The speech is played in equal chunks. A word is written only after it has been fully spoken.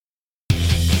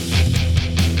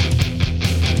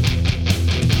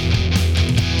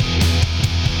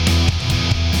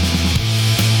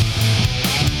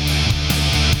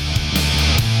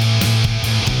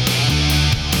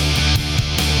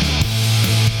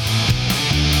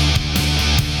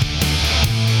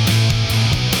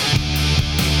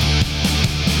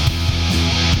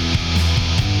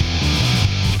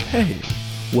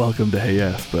Welcome to Hey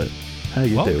Yes, but how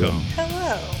you doing? Welcome.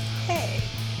 Hello. Hey.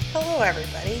 Hello,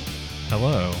 everybody.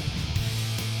 Hello.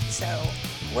 So,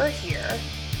 we're here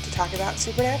to talk about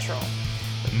Supernatural.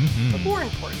 But more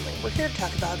importantly, we're here to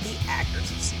talk about the actors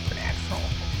of Supernatural.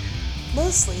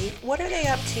 Mostly, what are they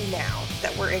up to now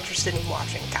that we're interested in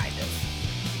watching, kind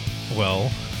of?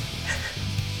 Well,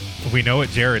 we know what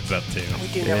Jared's up to. We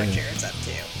do know what Jared's up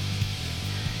to.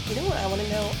 You know what I want to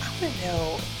know? I want to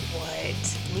know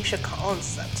what Misha Collins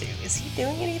is up to. Is he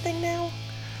doing anything now?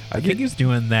 I think he's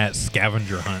doing that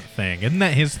scavenger hunt thing. Isn't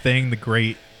that his thing, the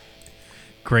great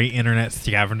internet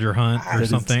scavenger hunt or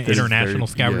something? International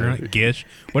scavenger hunt? Gish?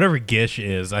 Whatever Gish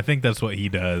is, I think that's what he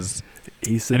does.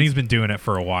 And he's been doing it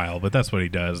for a while, but that's what he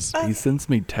does. He sends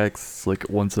me texts like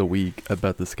once a week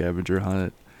about the scavenger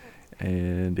hunt.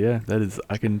 And yeah, that is,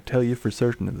 I can tell you for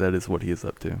certain that is what he is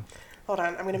up to. Hold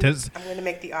on, I'm gonna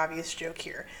make the obvious joke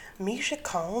here. Misha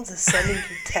Collins is sending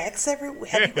you texts every.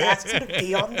 Have you asked him to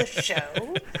be on the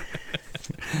show?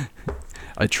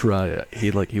 I try.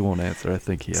 He won't answer. I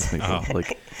think he has me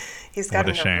He's got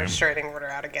What a a shame. restraining order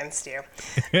out against you.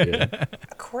 Yeah.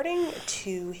 According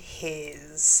to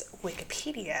his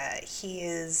Wikipedia, he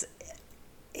is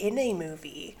in a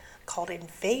movie called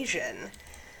Invasion.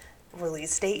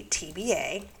 Release date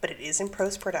TBA, but it is in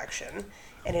post-production,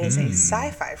 and it is a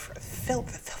sci-fi film.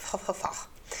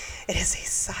 It is a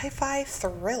sci-fi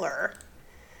thriller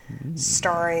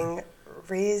starring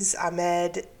Riz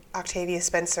Ahmed, Octavia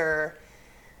Spencer,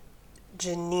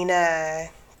 Janina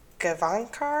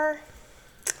Gavankar,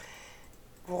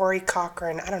 Rory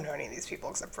Cochrane. I don't know any of these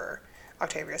people except for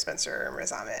Octavia Spencer and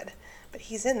Riz Ahmed, but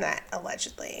he's in that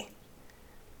allegedly.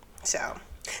 So,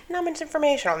 not much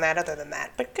information on that other than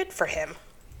that, but good for him.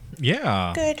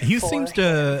 Yeah. Good He for seems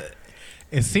to...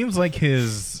 It seems like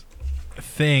his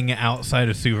thing outside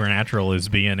of Supernatural is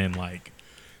being in, like,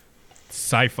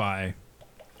 sci-fi.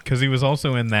 Because he was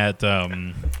also in that...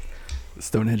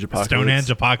 Stonehenge Apocalypse.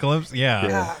 Stonehenge Apocalypse? Yeah.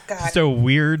 Oh, God. Just a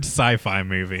weird sci-fi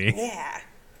movie. Yeah.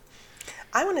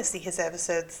 I want to see his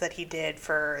episodes that he did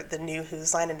for the new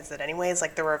Who's Line and Is It Anyways,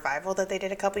 like the revival that they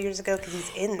did a couple years ago, because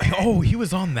he's in that. Oh, he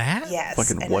was on that? Yes.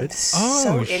 Fucking and what? I'm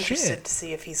so Oh, shit. interested to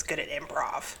see if he's good at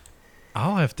improv.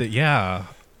 I'll have to, yeah.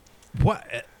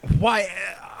 What? Why?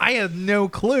 I had no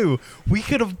clue. We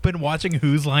could have been watching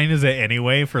Whose Line Is It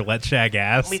Anyway for Let's Shag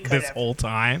Ass We could this have. whole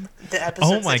time. The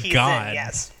episodes Oh my that he's God. in,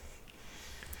 yes.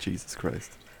 Jesus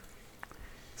Christ.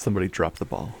 Somebody dropped the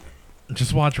ball.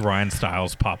 Just watch Ryan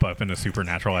Stiles pop up in a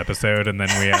Supernatural episode, and then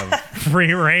we have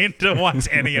free reign to watch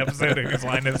any episode of Whose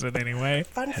Line Is It Anyway.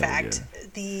 Fun fact,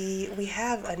 we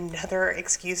have another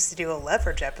excuse to do a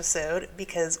Leverage episode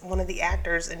because one of the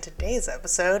actors in today's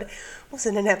episode was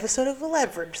in an episode of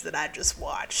Leverage that I just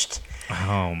watched.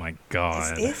 Oh my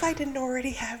God. As if I didn't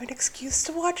already have an excuse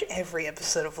to watch every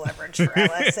episode of Leverage for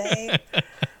LSA.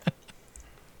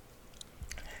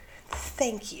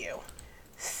 Thank you.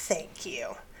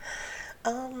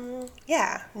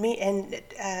 Yeah, me and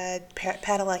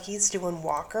Padalecki's doing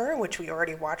Walker, which we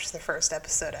already watched the first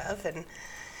episode of, and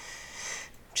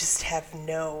just have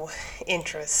no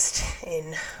interest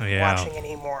in watching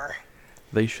anymore.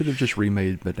 They should have just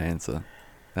remade Bonanza.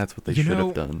 That's what they should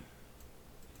have done.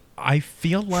 I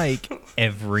feel like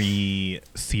every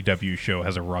CW show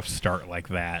has a rough start like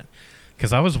that.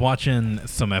 Because I was watching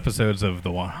some episodes of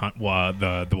the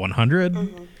 100,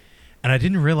 and I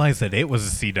didn't realize that it was a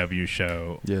CW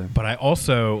show. Yeah. But I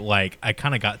also, I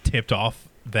kind of got tipped off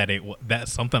that that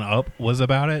Something Up was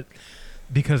about it.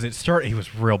 Because it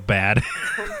was real bad.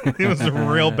 It was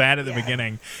real bad at the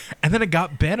beginning. And then it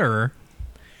got better.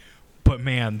 But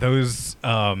man, those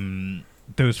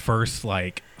first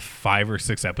 5 or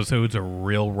 6 episodes are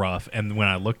real rough. And when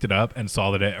I looked it up and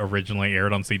saw that it originally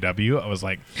aired on CW, I was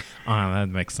like, oh, that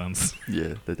makes sense.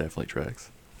 Yeah, that definitely tracks.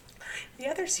 The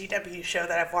other CW show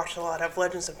that I've watched a lot of,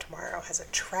 Legends of Tomorrow, has a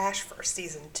trash first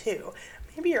season too.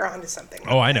 Maybe you're onto something.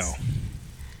 Oh, I know.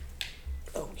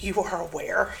 Oh, you are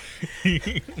aware.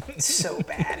 So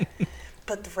bad.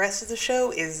 But the rest of the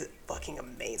show is fucking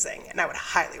amazing, and I would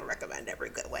highly recommend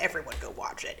everyone go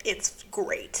watch it. It's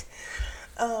great.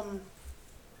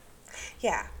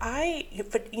 Yeah,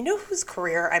 but you know whose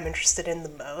career I'm interested in the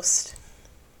most?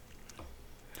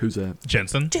 Who's that?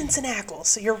 Jensen? Jensen Ackles,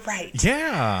 so you're right.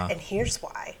 Yeah. And here's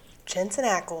why. Jensen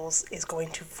Ackles is going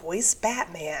to voice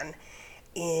Batman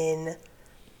in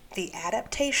the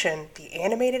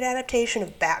animated adaptation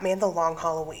of Batman the Long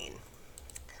Halloween,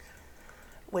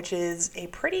 which is a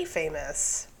pretty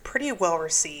famous, pretty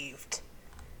well-received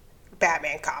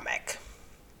Batman comic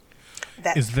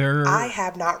that I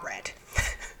have not read.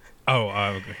 Oh,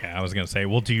 okay. I was gonna say,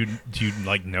 well, do you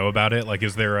know about it?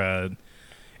 Is there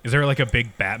Is there like a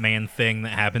big Batman thing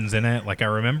that happens in it? Like I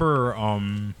remember,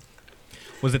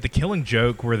 was it The Killing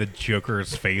Joke where the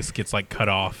Joker's face gets like cut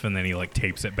off and then he like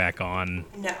tapes it back on?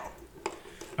 No.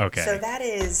 Okay. So that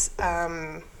is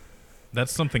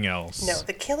That's something else. no.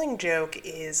 The Killing Joke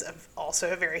is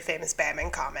also a very famous Batman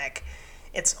comic.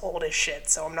 It's old as shit,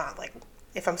 so I'm not like,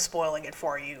 if I'm spoiling it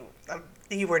for you,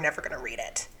 you were never gonna read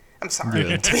it. I'm sorry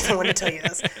Yeah. to be the one to tell you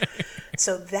this.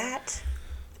 So that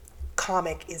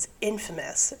comic is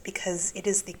infamous because it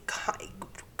is the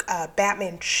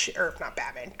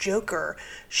Joker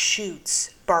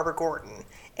shoots Barbara Gordon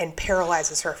and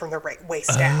paralyzes her from the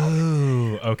waist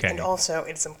down. Oh, okay. And also,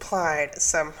 it's implied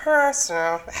some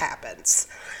personal happens.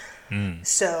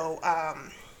 So,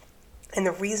 and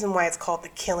the reason why it's called The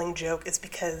Killing Joke is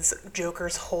because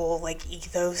Joker's whole, like,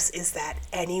 ethos is that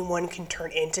anyone can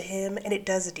turn into him, and it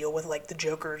does deal with, like, the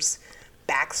Joker's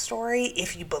backstory,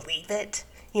 if you believe it,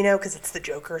 you know, because it's the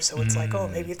Joker, so it's like, oh,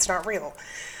 maybe it's not real.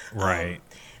 Right.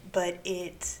 But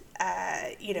it,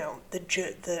 you know,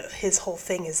 his whole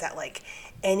thing is that, like,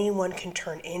 anyone can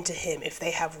turn into him if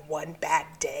they have one bad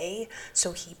day,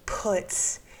 so he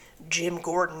puts Jim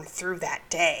Gordon through that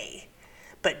day.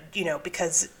 But, you know,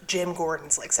 because Jim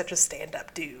Gordon's, like, such a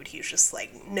stand-up dude, he's just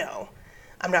like, no,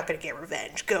 I'm not going to get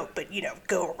revenge. Go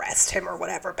arrest him or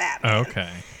whatever, Batman. Okay.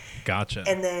 Gotcha.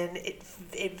 And then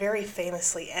it very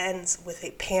famously ends with a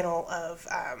panel of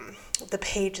the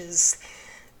pages.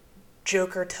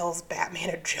 Joker tells Batman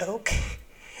a joke,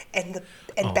 and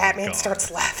Batman God.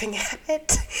 starts laughing at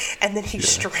it, and then he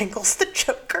strangles the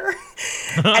Joker,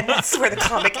 and that's where the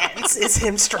comic ends, is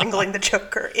him strangling the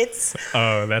Joker. It's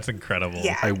Oh, that's incredible.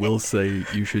 yeah. I will say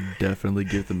you should definitely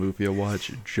give the movie a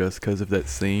watch just because of that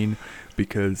scene,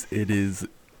 because it is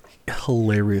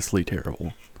hilariously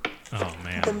terrible. Oh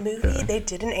man. The movie, they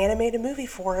did an animated movie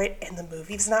for it, and the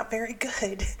movie's not very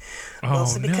good. Oh,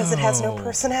 Mostly because it has no no.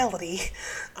 personality.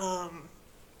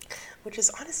 Which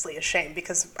is honestly a shame,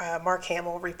 because Mark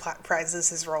Hamill reprises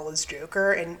his role as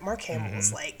Joker, and Mark Hamill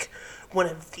is like one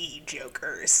of the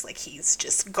Jokers. Like, he's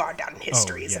just gone down in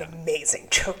history as an yeah. amazing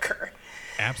Joker.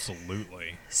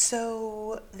 Absolutely.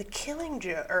 So, The Killing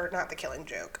Joke, or not The Killing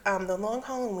Joke, The Long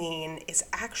Halloween is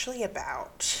actually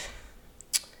about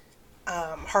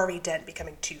Harvey Dent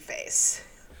becoming Two-Face.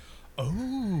 Oh.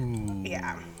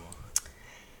 Yeah.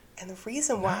 And the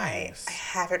reason why Nice. I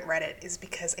haven't read it is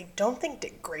because I don't think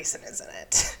Dick Grayson is in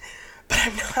it. But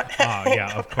I'm not. Oh yeah,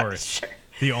 I'm of not course. sure.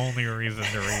 The only reason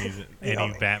to read any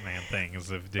only- Batman thing is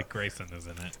if Dick Grayson is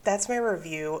in it. That's my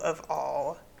review of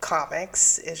all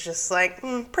comics. It's just like,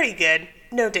 pretty good.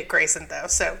 No Dick Grayson, though,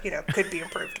 so, you know, could be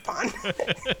improved upon.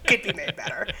 Could be made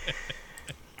better.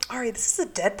 Ari, this is a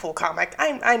Deadpool comic.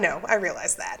 I know. I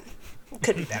realize that.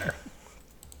 Could be better.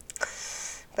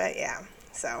 But, yeah.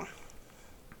 So,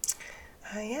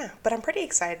 yeah. But I'm pretty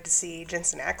excited to see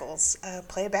Jensen Ackles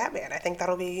play Batman. I think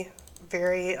that'll be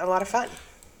a lot of fun.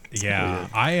 Yeah,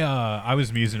 I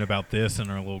was musing about this in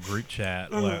our little group chat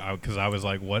because I was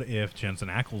like, what if Jensen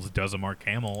Ackles does a Mark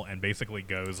Hamill and basically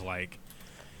goes like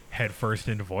headfirst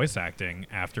into voice acting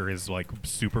after his like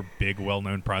super big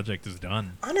well-known project is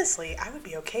done? Honestly, I would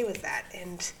be okay with that,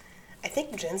 and I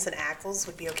think Jensen Ackles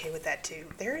would be okay with that too.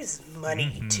 There is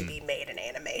money to be made in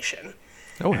animation,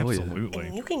 Oh, hell yeah. Absolutely.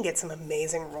 and you can get some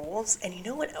amazing roles. And you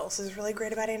know what else is really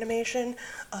great about animation?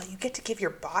 You get to give your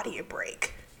body a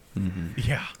break.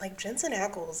 Yeah. Like, Jensen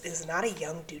Ackles is not a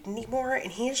young dude anymore,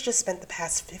 and he has just spent the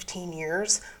past 15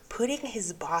 years putting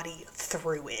his body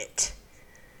through it.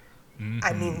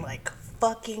 I mean, like,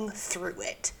 fucking through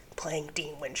it, playing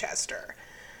Dean Winchester.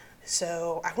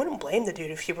 So I wouldn't blame the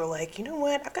dude if he were like, you know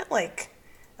what, I've got like,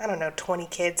 I don't know, 20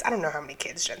 kids. I don't know how many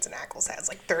kids Jensen Ackles has,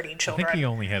 like 30 I children. think he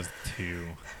only has 2.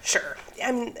 Sure.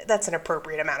 I mean, that's an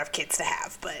appropriate amount of kids to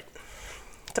have, but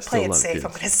to play Still a it lot of safe, kids.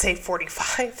 I'm going to say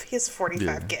 45. He has 45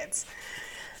 Yeah. kids.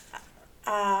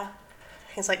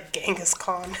 He's like Genghis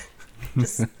Khan.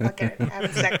 Just fucking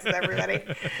having sex with everybody.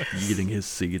 Eating his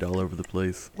seed all over the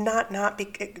place. Not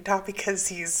because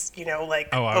he's, you know, like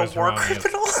Oh, I a was war wrong. He has-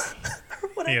 criminal or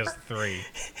whatever. He has 3.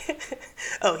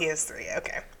 Oh, he has 3.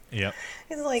 Okay. Yep.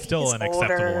 He's like, Still he's an older.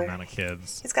 acceptable amount of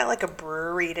kids. He's got like a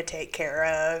brewery to take care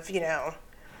of, you know.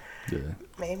 Yeah.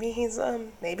 Maybe he's a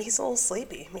little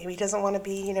sleepy. Maybe he doesn't want to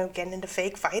be, you know, getting into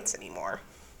fake fights anymore.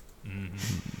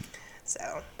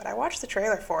 So, but I watched the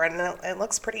trailer for it, and it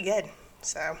looks pretty good.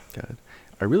 So, God.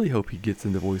 I really hope he gets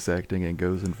into voice acting and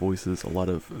goes and voices a lot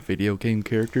of video game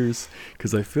characters,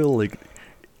 because I feel like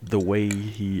the way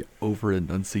he over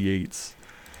enunciates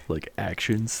like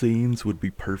action scenes would be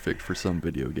perfect for some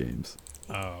video games.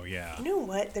 Oh yeah. you know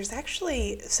what? There's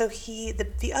actually, so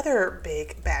the other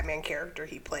big Batman character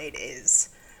he played is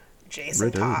Jason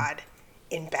Red Hood. Todd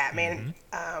in Batman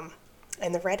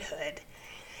and the Red Hood.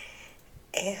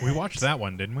 And We watched that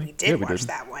one, didn't we we? did Yeah, we watch did.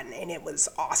 that one, and it was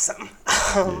awesome.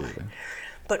 Yeah.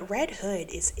 But Red Hood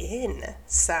is in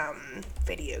some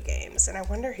video games, and I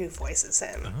wonder who voices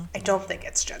him. I don't think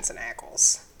it's Jensen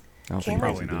Ackles. I don't think Cameron-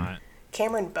 Probably Resident- not.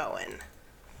 Cameron Bowen,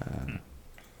 I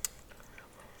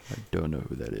don't know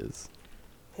who that is.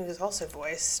 who has also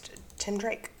voiced Tim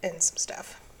Drake in some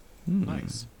stuff.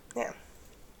 Nice. Yeah.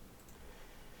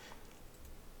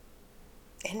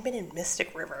 And been in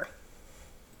Mystic River.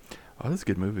 Oh, that's a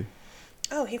good movie.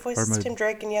 Oh, he voices my- Tim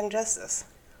Drake in Young Justice.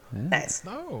 Yeah. Nice.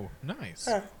 Oh, nice.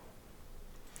 Huh.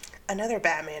 Another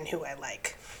Batman who I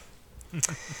like.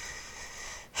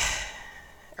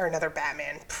 Or another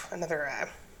Batman.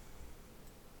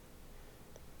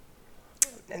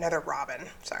 Another Robin.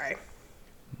 Sorry.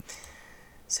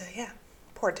 So yeah,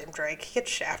 poor Tim Drake. He gets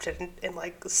shafted in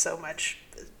like so much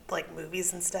like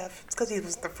movies and stuff. It's because he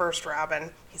was the first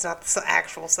Robin. He's not the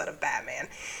actual son of Batman,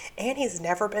 and he's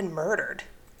never been murdered.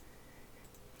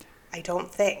 I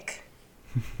don't think.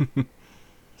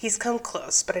 He's come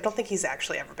close, but I don't think he's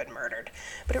actually ever been murdered.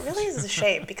 But it really is a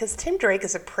shame because Tim Drake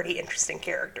is a pretty interesting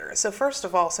character. So first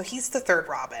of all, so he's the third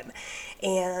Robin,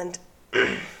 and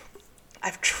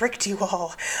I've tricked you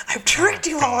all. I've tricked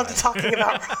you all into talking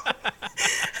about Robin.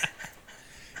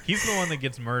 He's the one that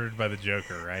gets murdered by the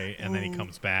Joker, right? And then he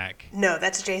comes back. No,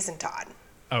 that's Jason Todd.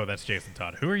 Oh, that's Jason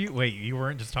Todd. Who are you? Wait, you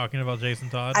weren't just talking about Jason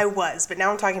Todd? I was, but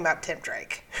now I'm talking about Tim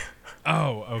Drake.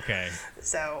 Oh, okay.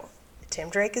 So Tim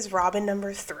Drake is Robin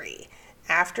number 3.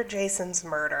 After Jason's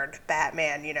murdered,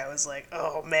 Batman, is like,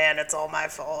 oh man, it's all my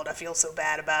fault. I feel so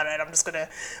bad about it. I'm just going to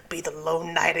be the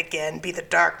lone knight again, be the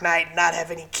dark knight, and not have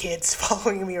any kids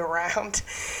following me around.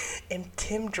 And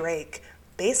Tim Drake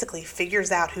basically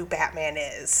figures out who Batman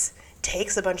is,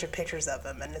 takes a bunch of pictures of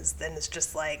him, and is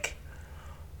just like,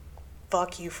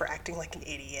 fuck you for acting like an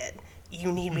idiot.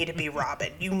 You need me to be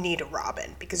Robin. You need a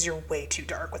Robin because you're way too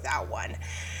dark without one.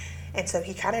 And so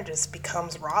he kind of just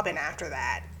becomes Robin after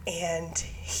that. And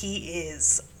he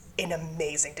is an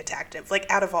amazing detective. Like,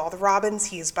 out of all the Robins,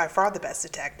 he is by far the best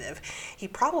detective. He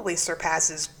probably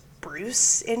surpasses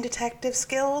Bruce in detective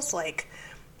skills. Like,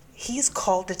 he's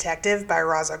called detective by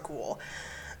Ra's al Ghul,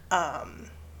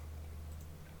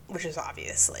 which is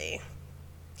obviously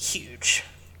huge.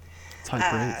 It's high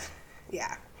praise.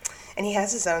 Yeah. And he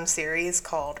has his own series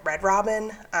called Red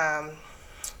Robin,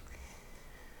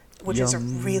 which is a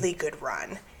Yum. really good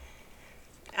run.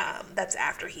 That's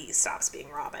after he stops being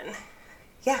Robin.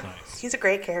 Yeah, Nice. he's a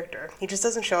great character. He just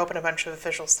doesn't show up in a bunch of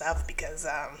official stuff because,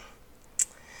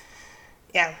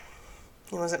 yeah,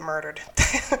 he wasn't murdered.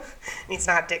 He's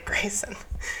not Dick Grayson.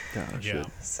 Oh, Yeah. shit.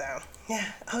 So,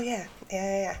 yeah. Oh, yeah.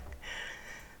 Yeah.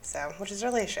 So, which is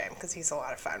really a shame because he's a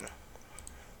lot of fun.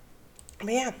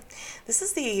 But yeah, this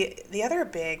is the other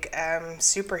big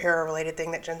superhero-related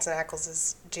thing that Jensen Ackles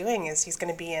is doing is he's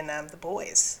going to be in The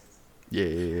Boys.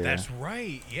 Yeah. That's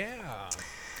right. Yeah.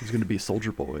 He's going to be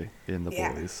Soldier Boy in The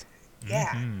Yeah. Boys.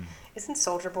 Yeah. Isn't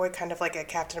Soldier Boy kind of like a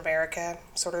Captain America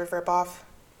sort of ripoff?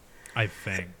 I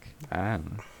think. I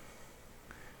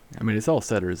mean, it's all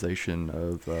satirization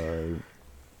of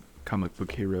comic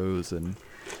book heroes and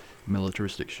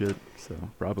militaristic shit, so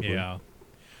probably. Yeah.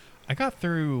 I got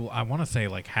through, I want to say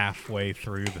like halfway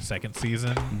through the second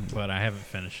season, but I haven't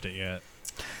finished it yet.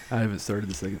 I haven't started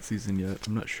the second season yet.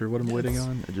 I'm not sure what I'm waiting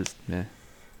on. I just,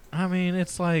 I mean,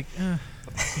 it's like,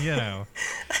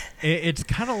 it's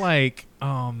kind of like,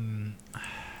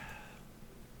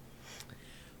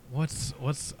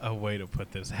 what's a way to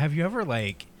put this? Have you ever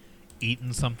like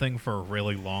eaten something for a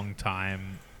really long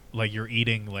time? Like you're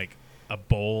eating like a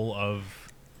bowl of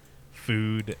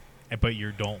food, but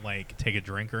you don't like take a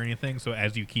drink or anything. So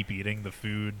as you keep eating, the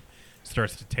food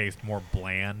starts to taste more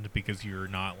bland because you're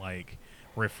not like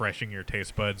refreshing your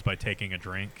taste buds by taking a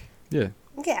drink. yeah.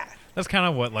 Yeah. That's kind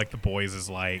of what like The Boys is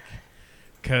like,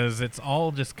 because it's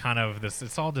all just kind of this.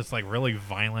 It's all just like really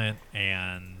violent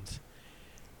and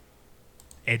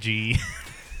edgy,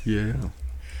 Yeah.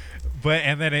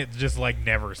 and then it just like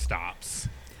never stops.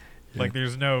 Yeah. Like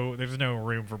there's no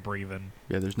room for breathing.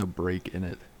 Yeah, there's no break in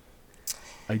it.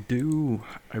 I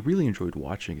really enjoyed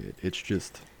watching it. It's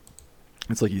just,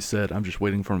 it's like you said, I'm just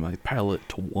waiting for my palate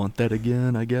to want that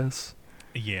again, I guess.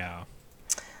 Yeah.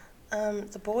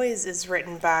 The Boys is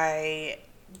written by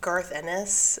Garth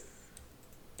Ennis,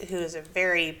 who is a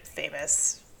very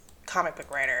famous comic book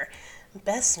writer,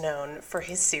 best known for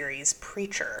his series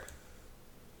Preacher.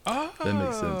 Oh, That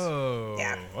makes sense.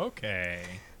 Yeah. Okay.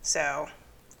 So,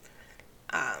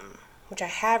 which I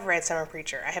have read some of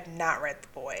Preacher. I have not read The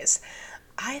Boys.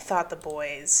 I thought The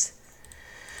Boys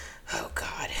Oh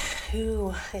God,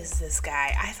 who is this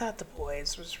guy? I thought The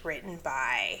Boys was written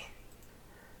by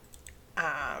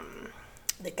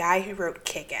the guy who wrote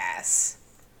Kick-Ass,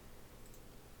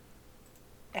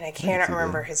 and I can cannot see that.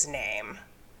 remember his name,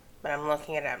 but I'm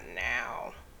looking it up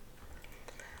now.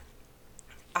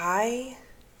 I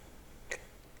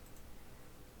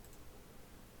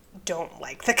don't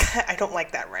like the guy. I don't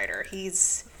like that writer.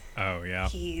 Oh yeah.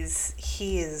 He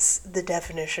is the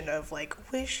definition of like,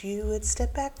 wish you would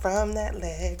step back from that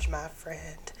ledge, my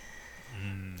friend.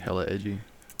 Hella edgy.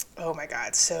 Oh my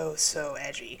God, so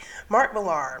edgy. Mark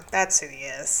Millar, that's who he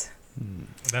is.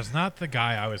 That's not the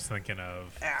guy I was thinking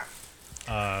of. Yeah.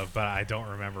 But I don't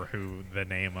remember who the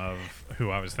name of who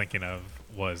I was thinking of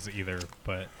was either.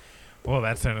 But well,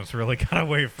 that sentence really got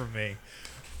away from me.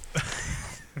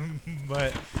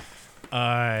 But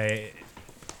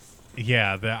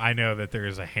yeah, I know that there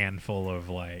is a handful of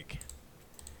like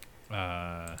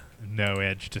no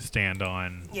edge to stand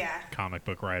on Yeah. comic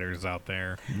book writers out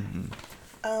there.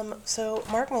 So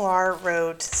Mark Millar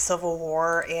wrote Civil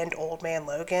War and Old Man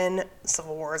Logan.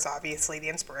 Civil War is obviously the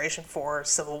inspiration for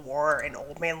Civil War, and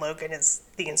Old Man Logan is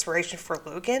the inspiration for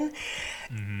Logan.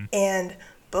 And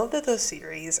both of those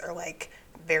series are like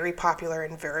very popular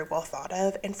and very well thought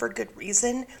of, and for good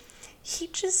reason. He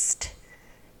just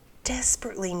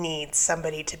desperately needs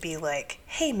somebody to be like,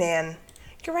 hey man,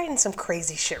 you're writing some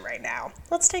crazy shit right now.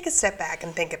 Let's take a step back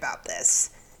and think about this.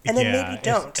 And then Yeah, maybe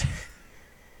don't.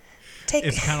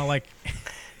 It's kind of like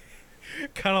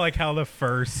how the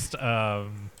first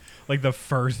the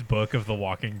first book of The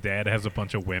Walking Dead has a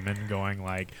bunch of women going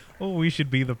like, "Oh, we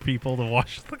should be the people to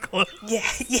wash the clothes." Yeah,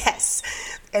 yes.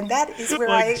 And that is where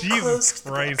Like, I Jesus closed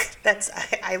the book. Christ.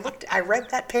 I read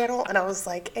that panel and I was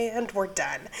like, and we're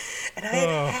done. And I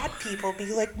had people be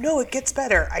like, no, it gets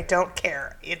better. I don't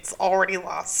care. It's already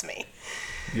lost me.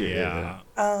 Yeah.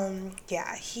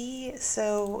 Yeah,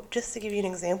 so just to give you an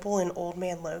example, in Old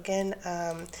Man Logan,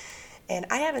 and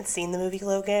I haven't seen the movie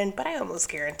Logan, but I almost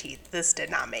guarantee this did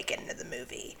not make it into the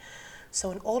movie.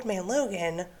 So in Old Man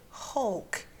Logan,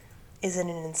 Hulk is in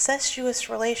an incestuous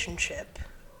relationship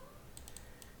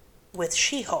with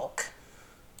She-Hulk.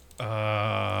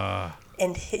 And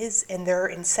their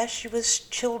incestuous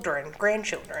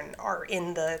grandchildren are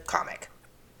in the comic.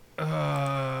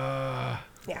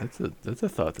 Yeah. That's a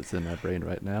thought that's in my brain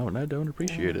right now, and I don't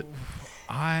appreciate it.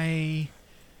 I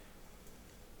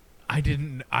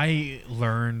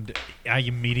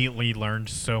immediately learned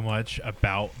so much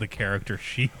about the character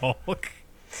She-Hulk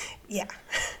Yeah.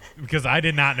 because I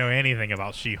did not know anything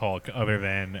about She-Hulk other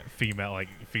than female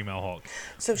Hulk.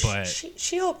 So But-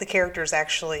 She-Hulk, the character, is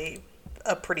actually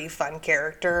a pretty fun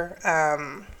character.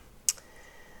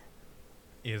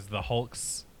 Is the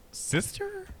Hulk's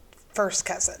sister? First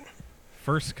cousin.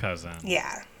 First cousin.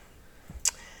 Yeah.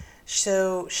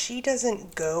 So she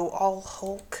doesn't go all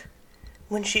Hulk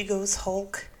when she goes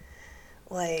Hulk.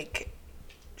 Like,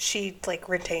 she, like,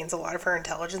 retains a lot of her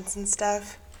intelligence and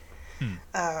stuff.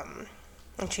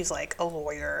 And she's, like, a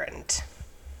lawyer, and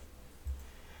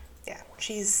yeah,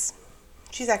 she's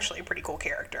actually a pretty cool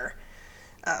character.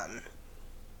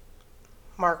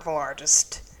 Mark Millar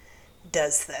just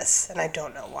does this, and I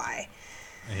don't know why.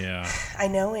 Yeah. I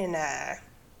know in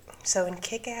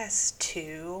Kick-Ass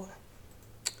 2,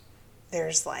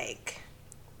 there's like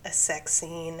a sex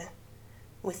scene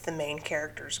with the main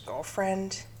character's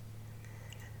girlfriend.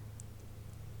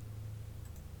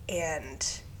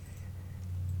 And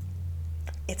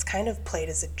it's kind of played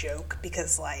as a joke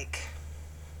because, like,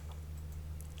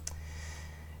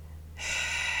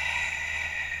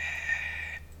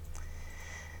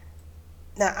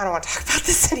 no, I don't want to talk about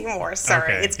this anymore.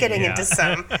 Sorry. Okay, It's getting yeah. into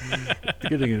some. You're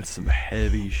getting into some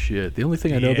heavy shit. The only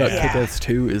thing I know about Yeah. Kick-Ass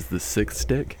 2 is the six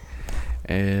stick,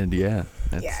 and yeah,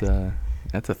 that's Yeah.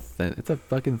 it's a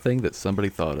fucking thing that somebody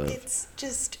thought of. It's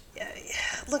just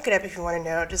look it up if you want to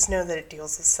know. Just know that it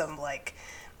deals with some like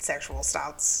sexual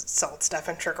assault stuff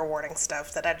and trigger warning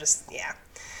stuff that I just Yeah,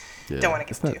 don't want to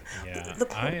it's get into. Yeah. The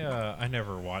point- I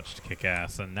never watched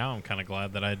Kick-Ass, and now I'm kind of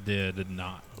glad that I did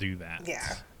not do that.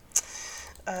 Yeah.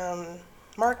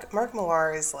 Mark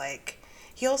Millar is like,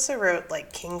 he also wrote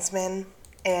like Kingsman,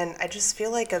 and I just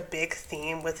feel like a big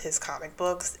theme with his comic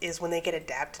books is when they get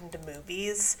adapted into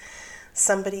movies,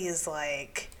 somebody is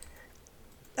like,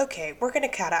 okay, we're gonna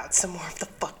cut out some more of the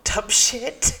fucked up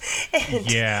shit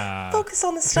and Yeah. focus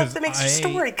on the stuff 'Cause that makes your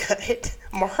story good.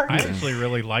 Mark. I actually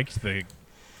really liked the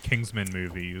Kingsman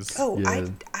movies. Oh, Yeah.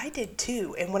 I did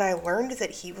too. And when I learned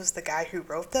that he was the guy who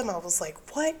wrote them, I was like,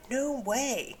 what? No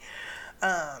way.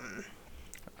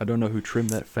 I don't know who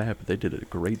trimmed that fat, but they did a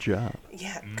great job.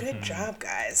 Yeah, good job,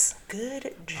 guys.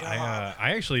 Good job.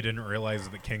 I actually didn't realize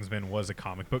that Kingsman was a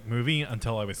comic book movie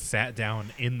until I was sat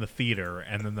down in the theater,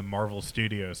 and then the Marvel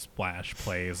Studios splash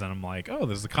plays, and I'm like, oh,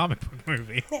 this is a comic book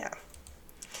movie. Yeah.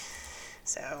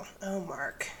 So,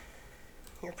 Mark,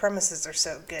 your premises are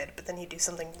so good, but then you do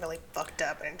something really fucked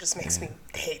up, and it just makes me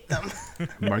hate them.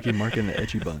 Marky Mark and the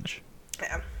Edgy Bunch.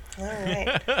 Yeah. All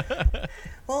right.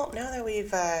 Well, now that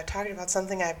we've talked about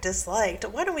something I've disliked,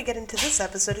 why don't we get into this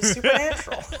episode of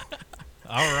Supernatural?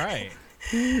 All right.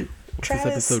 What's Travis,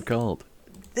 this episode called?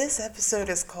 This episode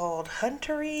is called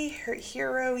Hunteri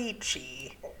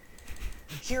Hiroichi.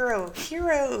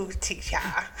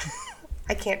 Hiroticha.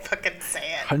 I can't fucking say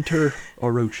it. Hunter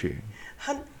Orochi.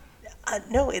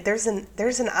 No, there's an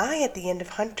I at the end of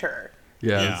Hunter.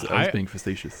 Yeah, Yeah, I was I- being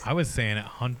facetious. I was saying it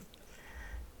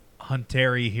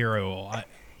Hunteri Hiroichi.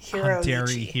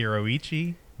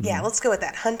 Yeah, let's go with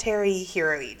that. Hunteri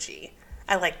Hiroichi.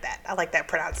 I like that. I like that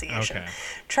pronunciation. Okay.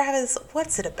 Travis,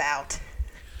 what's it about?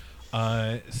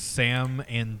 Sam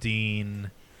and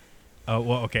Dean. Oh,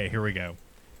 well, okay, here we go.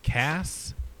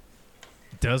 Cass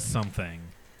does something,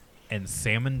 and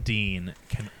Sam and Dean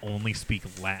can only speak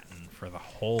Latin for the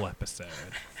whole episode.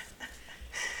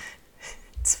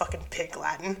 It's fucking pig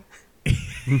Latin.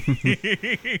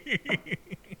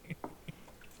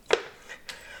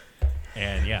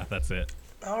 And yeah, that's it.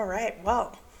 All right.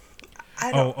 Well,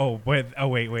 I don't.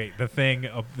 Wait. The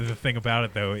thing about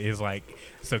it though is like,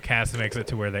 so Cass makes it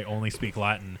to where they only speak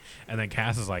Latin, and then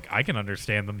Cass is like, I can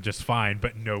understand them just fine,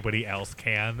 but nobody else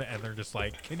can, and they're just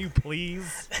like, can you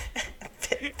please?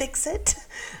 Fix it.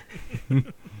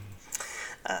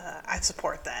 I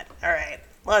support that. All right.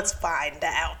 Let's find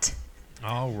out.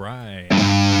 All right.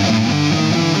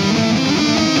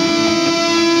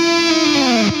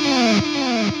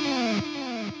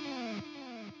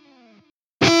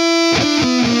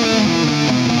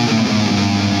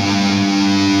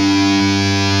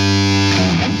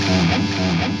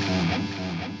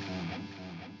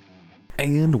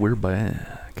 And we're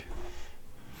back.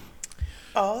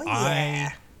 Oh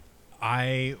yeah.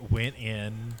 I went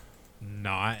in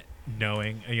not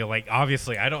knowing, like,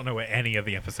 obviously I don't know what any of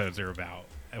the episodes are about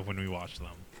when we watch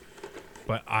them,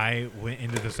 but I went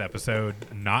into this episode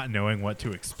not knowing what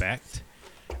to expect,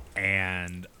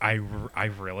 and I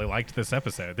really liked this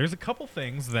episode. There's a couple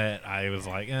things that I was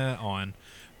like on,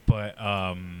 but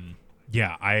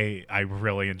yeah, I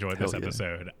really enjoyed this Hell yeah.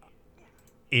 episode.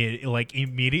 It, like,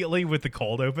 immediately with the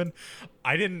cold open,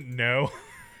 I didn't know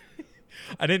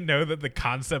that the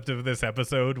concept of this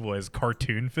episode was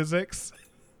cartoon physics.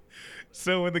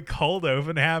 So when the cold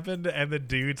open happened and the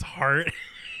dude's heart,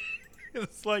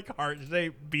 it's like heart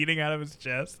shape beating out of his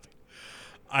chest,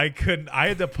 I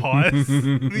had to pause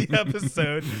the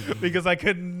episode because I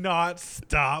could not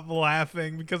stop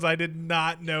laughing because I did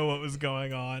not know what was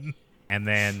going on. And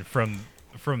then from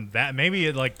that, maybe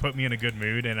it like put me in a good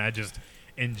mood and I just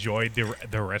enjoyed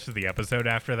the rest of the episode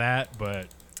after that. But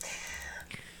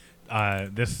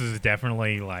this is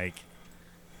definitely like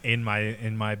in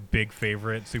my big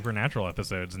favorite Supernatural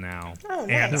episodes now. Oh,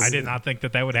 And nice. I did not think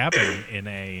that would happen in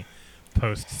a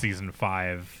post season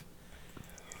 5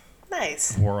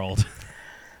 Nice. world.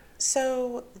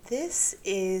 So this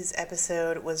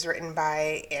episode was written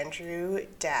by Andrew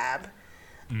Dabb,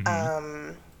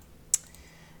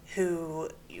 who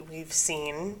we've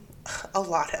seen a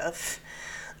lot of.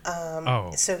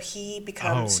 So he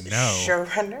becomes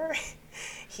showrunner.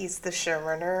 He's the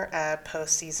showrunner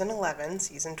post season 11,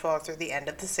 season 12 through the end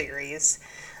of the series.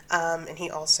 And he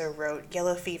also wrote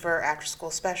Yellow Fever, After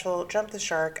School Special, Jump the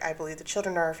Shark, I Believe the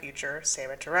Children Are Our Future,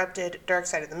 Sam Interrupted, Dark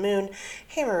Side of the Moon,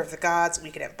 Hammer of the Gods,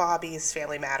 Weekend at Bobby's,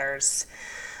 Family Matters,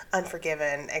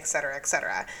 Unforgiven, etc.,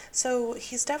 etc. So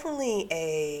he's definitely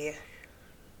a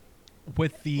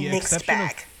With the mixed exception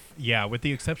bag. with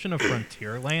the exception of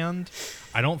Frontierland,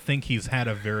 I don't think he's had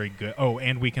a very good. Oh,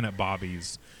 and Weekend at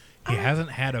Bobby's. He hasn't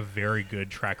had a very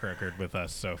good track record with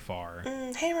us so far.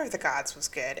 Hammer of the Gods was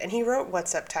good, and he wrote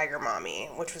What's Up, Tiger Mommy,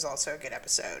 which was also a good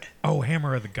episode. Oh,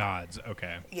 Hammer of the Gods.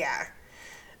 Okay. Yeah.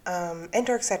 And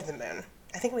Dark Side of the Moon.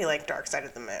 I think we like Dark Side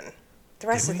of the Moon. The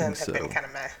rest Yeah, of I them think have been so. kind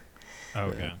of meh.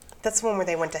 Okay. That's the one where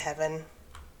they went to heaven.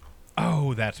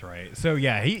 Oh, that's right. So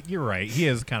yeah, you're right. He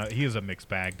is a mixed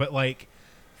bag, but like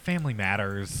Family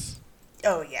Matters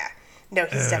Oh, yeah. No,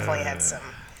 he's definitely had some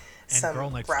Girl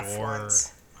Next rough Door.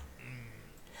 ones.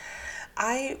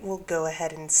 I will go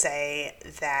ahead and say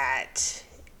that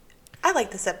I like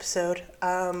this episode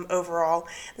overall.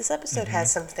 This episode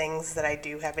has some things that I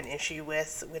do have an issue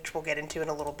with, which we'll get into in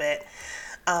a little bit.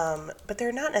 But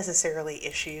they're not necessarily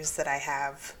issues that I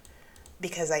have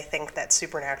because I think that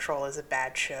Supernatural is a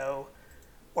bad show,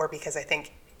 or because I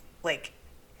think, like,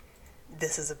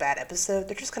 this is a bad episode.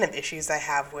 They're just kind of issues I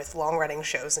have with long-running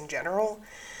shows in general.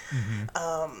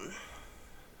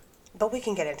 But we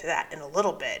can get into that in a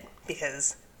little bit,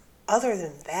 because other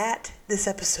than that, this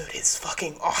episode is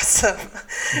fucking awesome.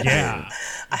 Yeah.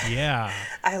 Yeah.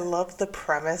 I love the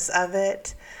premise of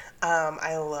it.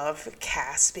 I love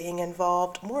Cass being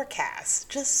involved. More Cass.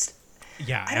 Just...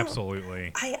 Yeah,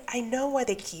 absolutely. I know why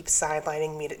they keep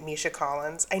sidelining Misha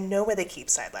Collins. I know why they keep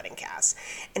sidelining Cass.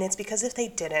 And it's because if they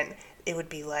didn't, it would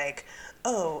be like,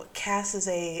 oh, Cass is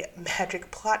a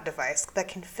magic plot device that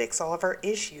can fix all of our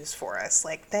issues for us.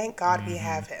 Like, thank God we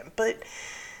have him. But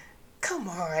come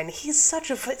on, Cass is such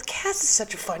a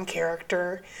fun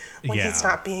character when he's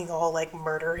not being all, like,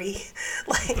 murdery.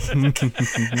 Like,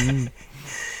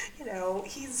 you know,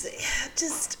 he's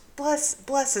just...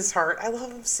 Bless his heart. I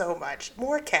love him so much.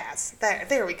 More Cass.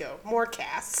 There we go. More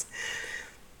Cass.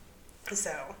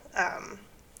 So,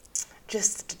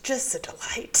 just a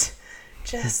delight.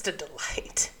 Just a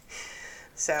delight.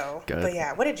 So, but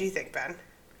yeah, what did you think, Ben?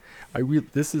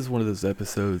 This is one of those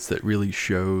episodes that really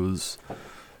shows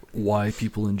why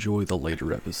people enjoy the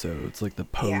later episodes, like the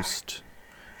post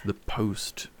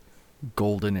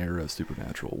golden era of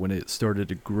Supernatural, when it started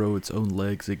to grow its own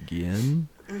legs again.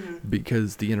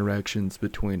 Because the interactions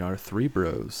between our three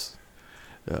bros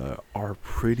are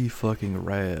pretty fucking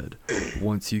rad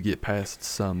once you get past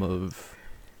some of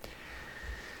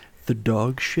the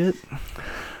dog shit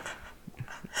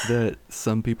that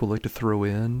some people like to throw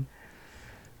in.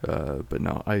 But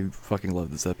no, I fucking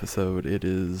love this episode. It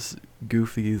is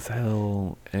goofy as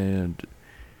hell and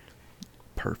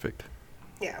perfect.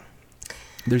 Yeah.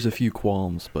 There's a few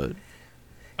qualms, but...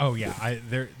 Oh yeah,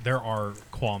 there are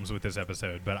qualms with this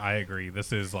episode, but I agree.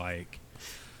 This is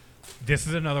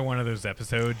another one of those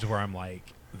episodes where I'm like,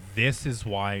 this is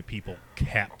why people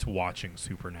kept watching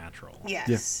Supernatural.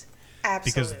 Yes,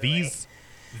 absolutely. Because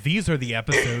these are the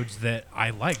episodes that I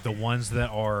like, the ones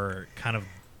that are kind of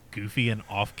goofy and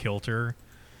off kilter.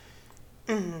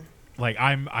 Like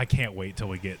I can't wait till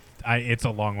we get. It's a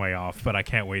long way off, but I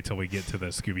can't wait till we get to the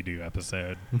Scooby-Doo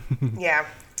episode. Yeah.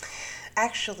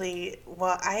 Actually,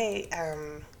 while I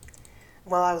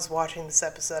was watching this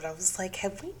episode, I was like,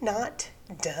 have we not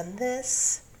done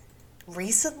this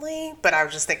recently? But I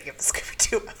was just thinking of the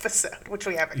Scooby-Doo episode, which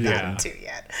we haven't gotten to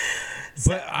yet.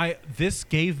 So. But this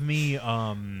gave me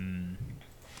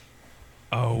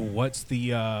what's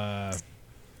the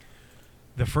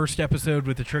first episode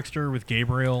with the trickster with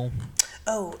Gabriel?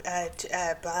 Oh,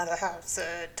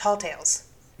 Tall Tales.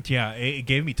 Yeah, it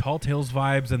gave me Tall Tales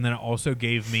vibes, and then it also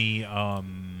gave me that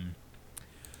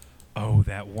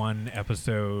one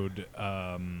episode,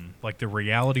 like the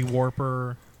Reality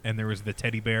Warper, and there was the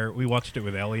teddy bear. We watched it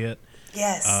with Elliot.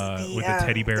 Yes, with the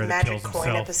teddy bear that kills himself.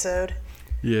 Magic Coin episode.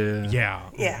 Yeah. Yeah.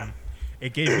 Yeah.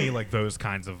 It gave me like those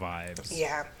kinds of vibes.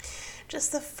 Yeah.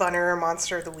 Just the funner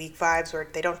Monster of the Week vibes where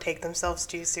they don't take themselves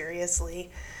too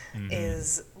seriously.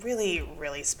 Is really,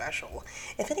 really special.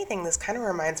 If anything, this kind of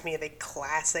reminds me of a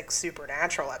classic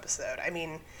Supernatural episode. I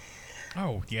mean...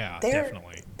 Oh, yeah,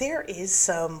 definitely. There is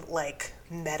some, like,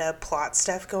 meta plot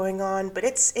stuff going on, but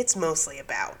it's mostly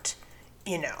about,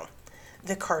 you know,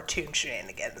 the cartoon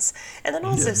shenanigans. And then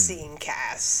also seeing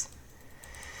Cass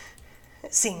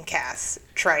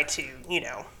try to, you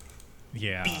know, be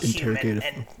human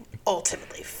and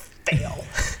ultimately fail.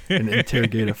 And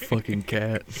interrogate a fucking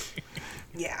cat.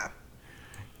 Yeah.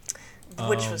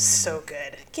 Which was so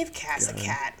good. Give Cass a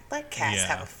cat. Let Cass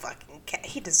have a fucking cat.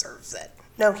 He deserves it.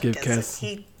 No, he doesn't.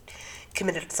 He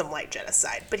committed some light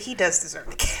genocide, but he does deserve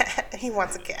a cat. He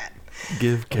wants a cat.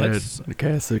 Give Cass a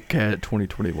cat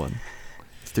 2021.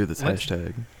 Let's do this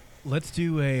hashtag. Let's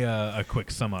do a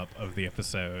quick sum up of the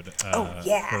episode.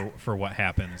 For what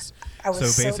happens. I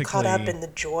was so caught up in the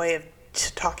joy of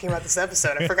talking about this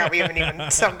episode, I forgot we haven't even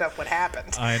summed up what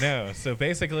happened. I know. So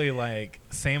basically, like,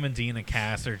 Sam and Dean and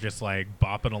Cass are just like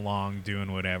bopping along,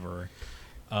 doing whatever,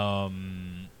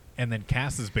 and then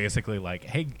Cass is basically like,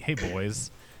 "Hey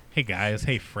boys, hey guys,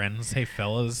 hey friends, hey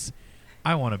fellas,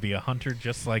 I want to be a hunter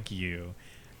just like you."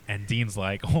 And Dean's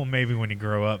like, "Oh, maybe when you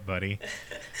grow up, buddy."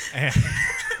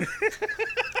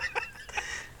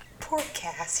 Poor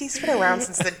Cass. He's been around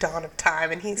since the dawn of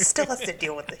time, and he still has to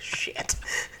deal with this shit.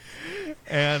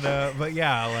 And but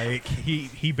yeah, like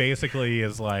he basically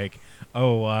is like,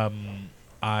 "Oh, I'm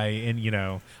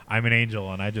an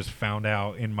angel, and I just found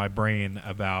out in my brain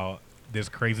about this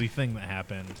crazy thing that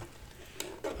happened."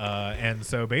 And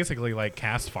so basically, like,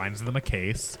 Cass finds them a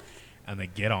case, and they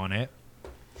get on it,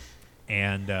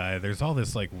 and there's all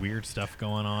this like weird stuff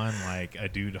going on. Like a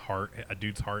dude's heart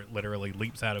literally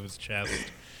leaps out of his chest,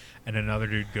 and another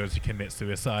dude goes to commit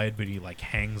suicide, but he like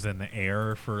hangs in the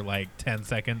air for like 10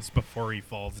 seconds before he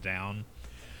falls down,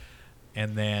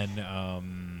 and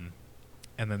then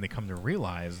they come to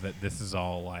realize that this is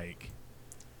all like,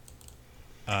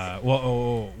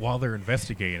 while they're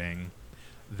investigating,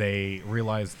 they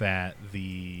realize that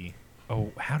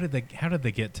how did they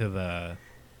get to the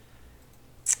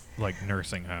like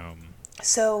nursing home?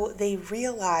 So they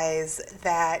realize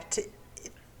that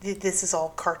this is all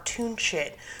cartoon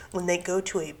shit when they go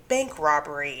to a bank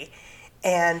robbery,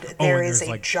 and there is a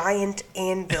like giant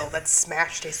anvil that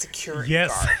smashed a security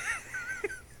guard.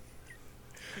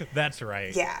 That's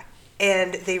right. Yeah.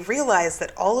 And they realize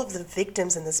that all of the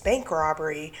victims in this bank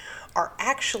robbery are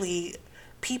actually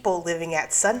people living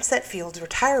at Sunset Fields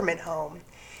Retirement Home.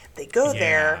 They go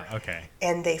there,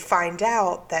 and they find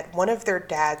out that one of their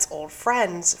dad's old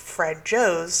friends, Fred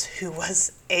Joes, who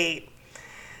is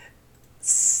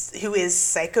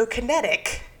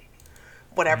psychokinetic,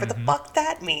 whatever the fuck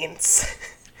that means.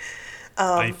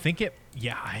 I think it.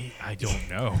 Yeah, I don't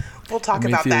know. We'll talk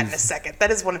about that in a second. That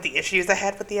is one of the issues I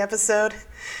had with the episode.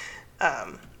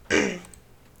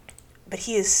 But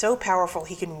he is so powerful,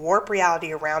 he can warp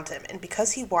reality around him. And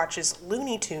because he watches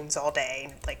Looney Tunes all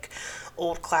day, like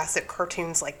old classic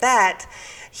cartoons like that,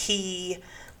 he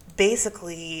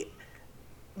basically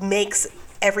makes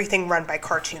everything run by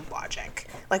cartoon logic.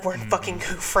 Like we're in fucking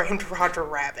Who Framed Roger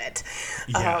Rabbit.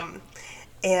 Yeah.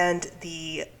 And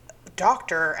the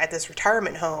doctor at this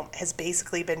retirement home has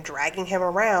basically been dragging him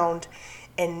around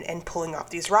and pulling off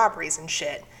these robberies and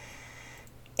shit.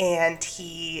 And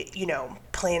he,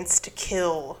 plans to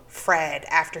kill Fred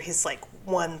after his,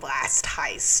 one last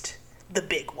heist. The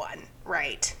big one,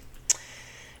 right?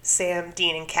 Sam,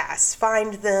 Dean, and Cass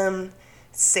find them.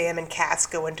 Sam and Cass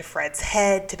go into Fred's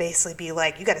head to basically be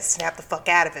like, you gotta snap the fuck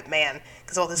out of it, man,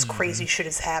 because all this crazy shit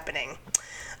is happening.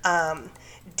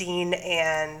 Dean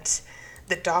and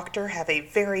the doctor have a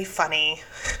very funny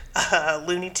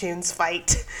Looney Tunes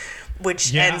fight,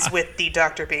 which ends with the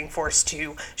doctor being forced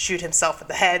to shoot himself in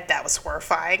the head. That was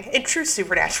horrifying. In true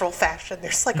supernatural fashion,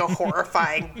 there's a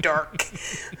horrifying, dark,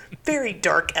 very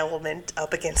dark element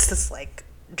up against this,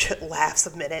 laughs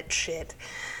a minute shit.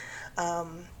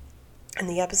 And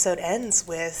the episode ends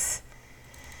with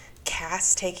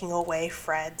Cass taking away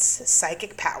Fred's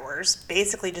psychic powers,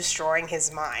 basically destroying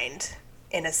his mind,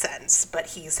 in a sense, but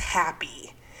he's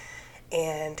happy.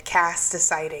 And Cass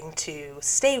deciding to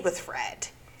stay with Fred.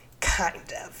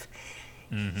 Kind of.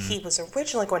 Mm-hmm. He was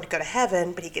originally going to go to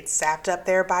heaven, but he gets zapped up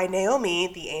there by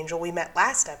Naomi, the angel we met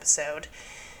last episode.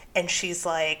 And she's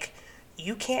like,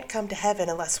 you can't come to heaven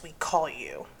unless we call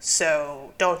you.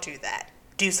 So don't do that.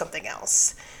 Do something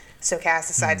else. So Cass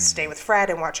decides to stay with Fred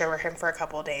and watch over him for a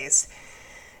couple of days.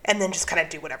 And then just kind of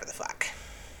do whatever the fuck.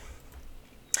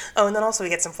 Oh, and then also we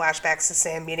get some flashbacks to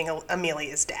Sam meeting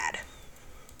Amelia's dad.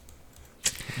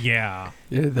 Yeah.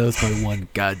 Yeah, that was my one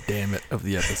goddamn it of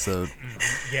the episode.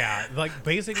 Yeah,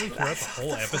 basically throughout the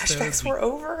whole episode. Flashbacks were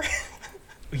over.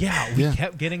 We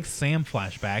kept getting Sam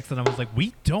flashbacks, and I was like,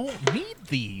 we don't need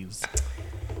these.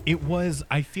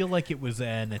 I feel like it was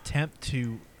an attempt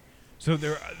to. So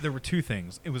there were two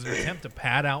things. It was an attempt to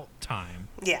pad out time.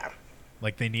 Yeah.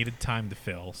 Like they needed time to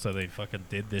fill, so they fucking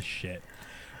did this shit.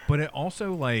 But it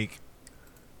also in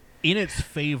its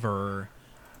favor,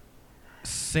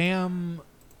 Sam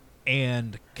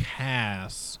and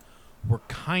Cass were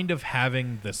kind of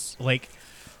having this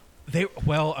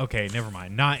never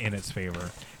mind, not in its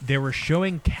favor. They were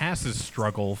showing Cass's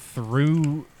struggle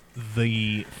through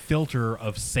the filter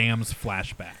of Sam's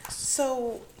flashbacks.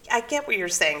 So I get what you're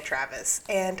saying, Travis,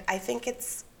 and I think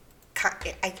it's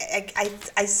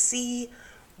I see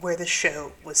where the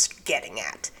show was getting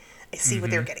at. I see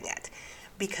what they're getting at,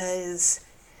 because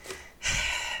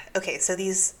so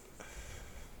these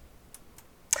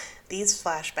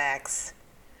flashbacks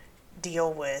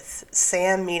deal with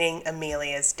Sam meeting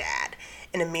Amelia's dad.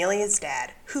 And Amelia's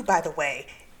dad, who, by the way,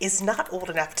 is not old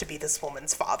enough to be this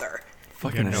woman's father.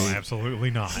 Fucking no,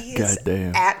 absolutely not. He is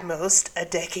at most a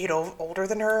decade older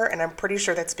than her, and I'm pretty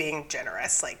sure that's being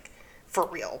generous. For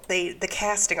real. The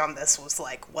casting on this was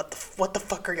what the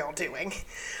fuck are y'all doing?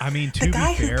 I mean, the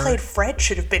guy who played Fred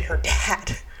should have been her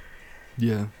dad.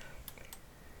 Yeah.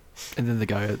 And then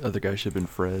the other guy should have been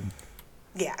Fred.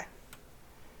 Yeah.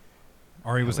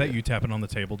 Ari, was that you tapping on the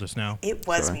table just now? It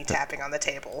was me tapping on the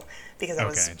table because I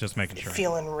was just making sure.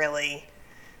 Feeling really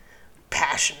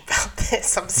passionate about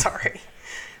this. I'm sorry.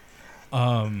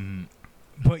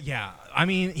 But yeah, I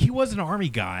mean, he was an army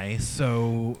guy,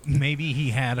 so maybe he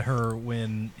had her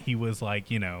when he was like,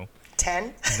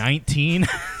 10? 19.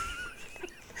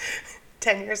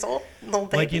 10 years old? Little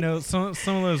baby. Like, some of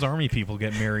those army people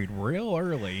get married real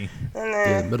early. And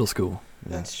Yeah, then, middle school.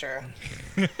 Yeah. that's true.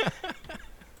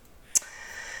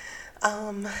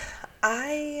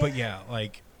 I... But yeah,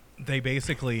 like they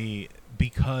basically,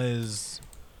 because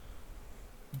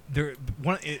there's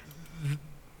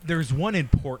one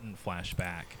important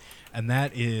flashback, and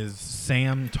that is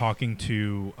Sam talking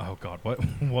to, oh god,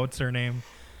 what's her name?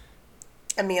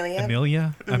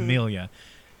 Amelia. Amelia.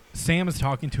 Sam is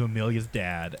talking to Amelia's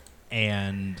dad,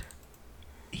 and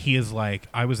he is like,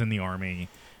 I was in the army,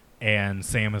 and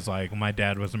Sam is like, my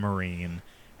dad was a Marine,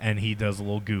 and he does a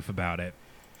little goof about it.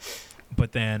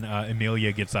 But then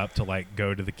Amelia gets up to like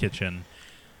go to the kitchen,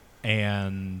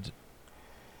 and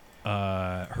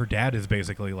her dad is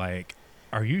basically like,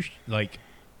 "Are you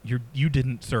you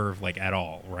didn't serve like at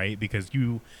all, right? Because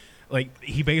you like,"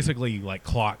 he basically like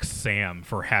clocks Sam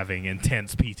for having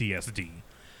intense PTSD.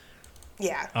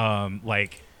 Yeah.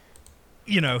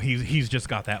 He's just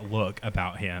got that look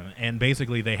about him, and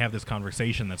basically they have this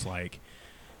conversation that's like,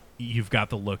 you've got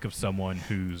the look of someone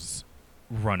who's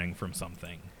running from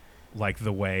something. Like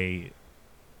the way,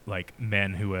 like,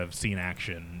 men who have seen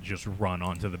action just run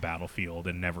onto the battlefield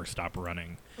and never stop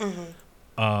running.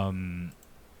 And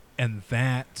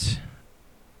that's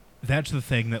the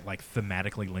thing that, like,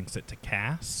 thematically links it to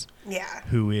Cass. Yeah.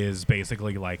 Who is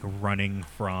basically, like, running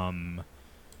from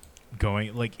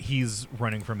he's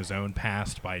running from his own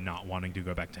past by not wanting to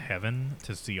go back to heaven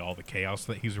to see all the chaos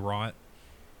that he's wrought.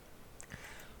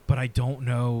 But I don't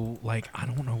know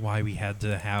why we had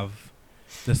to have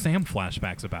the Sam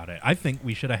flashbacks about it. I think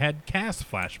we should have had Cass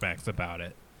flashbacks about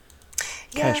it.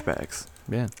 Yeah. Cashbacks.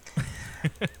 Yeah.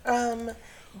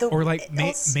 Or like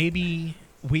maybe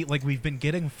we've been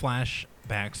getting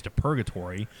flashbacks to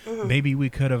Purgatory. Maybe we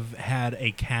could have had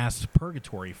a Cass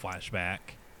Purgatory flashback.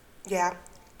 Yeah.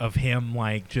 Of him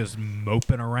like just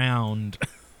moping around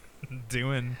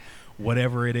doing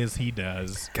whatever it is he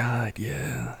does. God,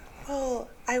 yeah. Well,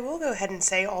 I will go ahead and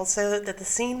say also that the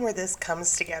scene where this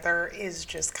comes together is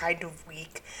just kind of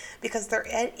weak because they're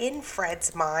in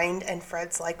Fred's mind, and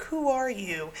Fred's like, "Who are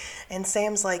you?" And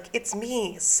Sam's like, "It's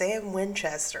me, Sam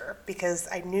Winchester, because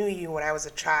I knew you when I was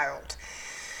a child."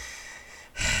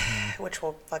 Which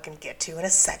we'll fucking get to in a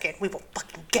second. We will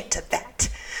fucking get to that.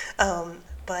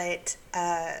 But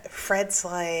Fred's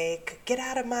like, "Get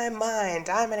out of my mind.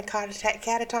 I'm in a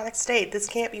catatonic state. This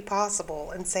can't be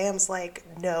possible." And Sam's like,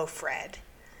 "No, Fred.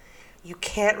 You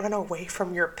can't run away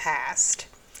from your past."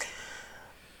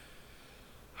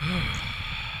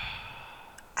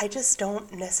 I just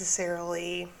don't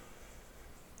necessarily...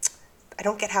 I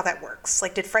don't get how that works.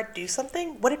 Like, did Fred do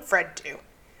something? What did Fred do?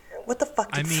 What the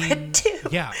fuck did Fred do?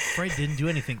 Yeah, Fred didn't do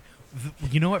anything.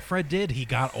 You know what Fred did? He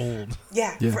got old.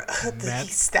 Yeah. Yeah.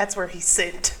 That's where he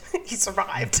sinned. He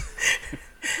survived.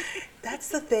 That's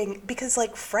the thing, because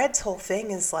like Fred's whole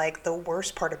thing is like, the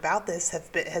worst part about this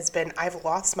has been I've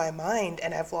lost my mind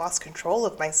and I've lost control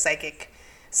of my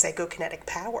psychokinetic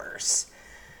powers,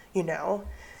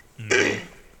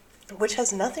 which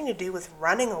has nothing to do with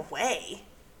running away.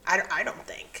 I don't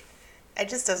think. It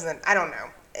just doesn't. I don't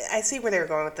know. I see where they were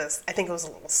going with this. I think it was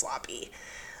a little sloppy.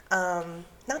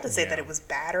 Not to say that it was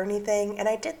bad or anything, and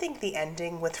I did think the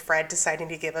ending with Fred deciding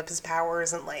to give up his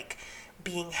powers and like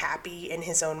being happy in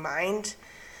his own mind,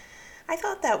 I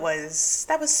thought that was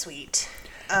sweet.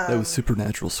 That was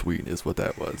supernatural sweet is what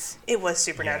that was. It was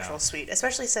supernatural sweet,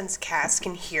 especially since Cass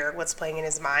can hear what's playing in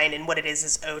his mind, and what it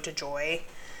is Ode to Joy.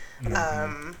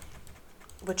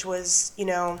 Which was, it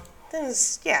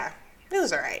was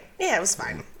alright. Yeah, it was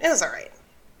fine. It was alright.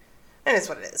 And it's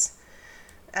what it is.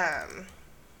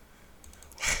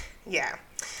 Yeah.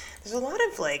 There's a lot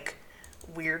of, like,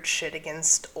 weird shit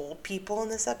against old people in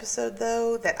this episode,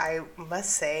 though, that I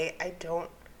must say I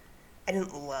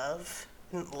didn't love.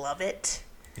 Didn't love it.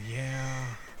 Yeah.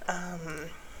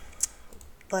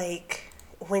 Like,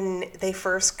 when they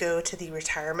first go to the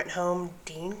retirement home,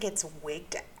 Dean gets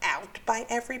wigged out by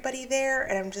everybody there,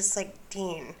 and I'm just like,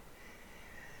 Dean,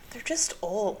 they're just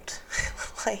old.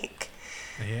 Like,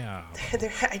 yeah.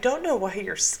 I don't know why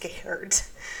you're scared.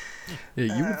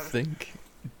 Yeah, you would think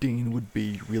Dean would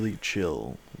be really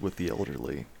chill with the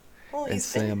elderly. Well, and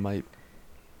Sam might...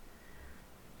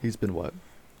 He's been what?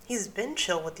 He's been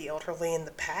chill with the elderly in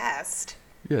the past.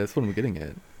 Yeah, that's what I'm getting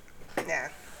at. Yeah.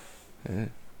 Yeah.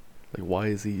 Like, why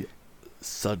is he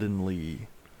suddenly...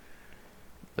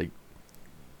 Like,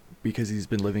 because he's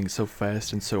been living so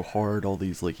fast and so hard all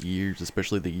these, like, years,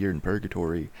 especially the year in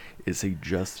Purgatory, is he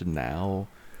just now,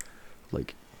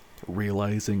 like,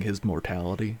 realizing his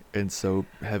mortality, and so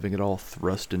having it all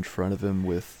thrust in front of him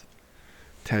with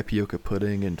tapioca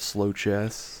pudding and slow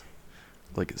chess,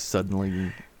 like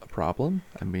suddenly a problem.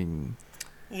 I mean,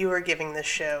 You are giving this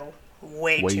show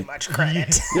way Way- too much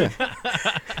credit. yeah,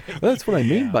 that's what I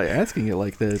mean Yeah. by asking it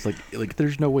like that. It's like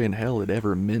there's no way in hell it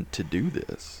ever meant to do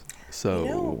this. So You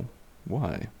know-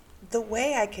 why? The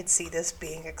way I could see this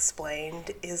being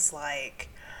explained is like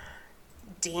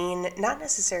Dean not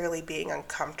necessarily being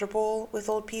uncomfortable with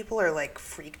old people or like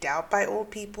freaked out by old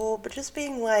people, but just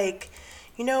being like,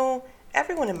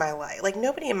 everyone in my life, like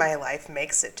nobody in my life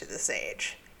makes it to this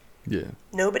age. Yeah,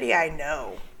 Nobody I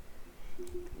know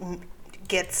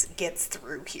gets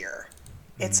through here.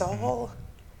 It's all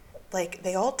like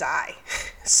they all die.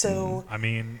 So I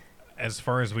mean, as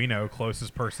far as we know,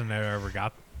 closest person that ever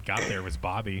got there was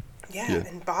Bobby. yeah, Yeah.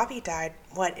 and Bobby died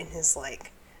in his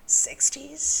like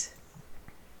 60s?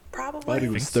 Probably. Bobby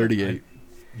think was so. 38.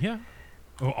 Yeah.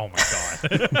 Oh my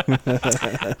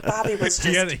God. Bobby was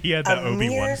just he had that a Obi-Wan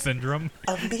mere- syndrome.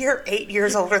 a mere 8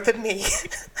 years older than me.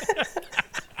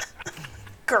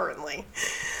 Currently.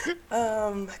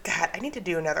 God, I need to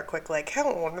do another quick, how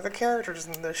old are the characters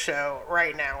in this show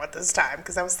right now at this time?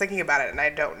 Because I was thinking about it and I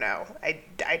don't know.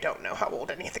 I don't know how old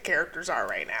any of the characters are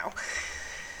right now.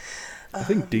 I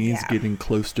think Dean's yeah. getting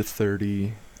close to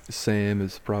 30. Sam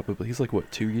is probably, he's like,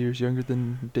 what, 2 years younger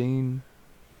than Dean?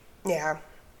 Yeah.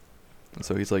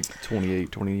 So he's like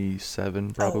 28,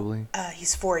 27 probably.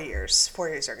 He's 4 years. 4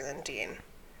 years younger than Dean.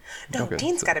 No, Okay,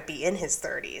 Dean's so- got to be in his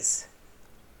 30s.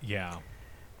 Yeah.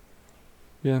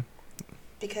 Yeah,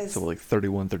 Because so like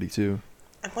 31, 32.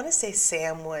 I want to say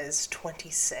Sam was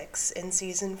 26 in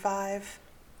season 5.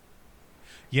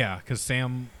 Yeah, because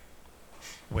Sam.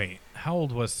 Wait, how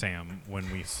old was Sam when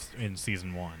in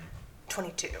season 1?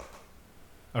 22.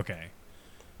 Okay,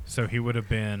 so he would have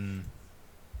been.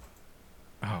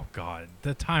 Oh God,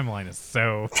 the timeline is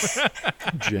so.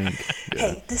 Jank. Yeah.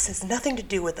 Hey, this has nothing to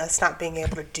do with us not being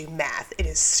able to do math. It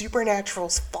is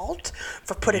Supernatural's fault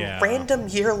for putting Yeah. random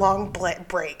year-long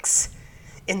breaks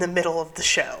in the middle of the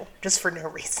show, just for no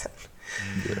reason.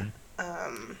 Yeah.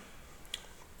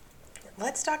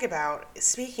 Let's talk about,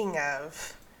 speaking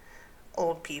of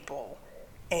old people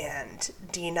and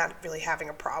Dean not really having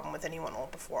a problem with anyone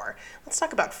old before, let's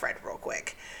talk about Fred real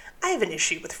quick. I have an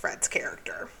issue with Fred's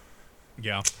character.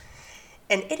 Yeah.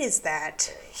 And it is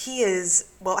that he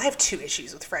is, I have 2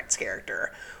 issues with Fred's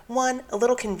character. One, a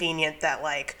little convenient that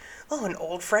an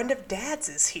old friend of Dad's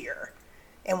is here.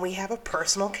 And we have a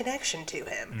personal connection to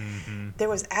him. There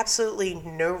was absolutely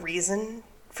no reason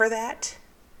for that,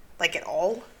 at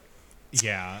all.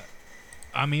 Yeah.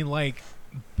 I mean,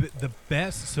 the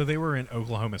best. So they were in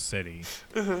Oklahoma City,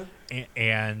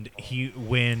 and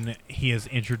when he is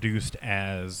introduced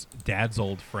as Dad's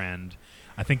old friend,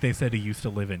 I think they said he used to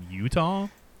live in Utah.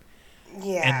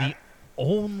 Yeah. And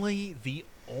the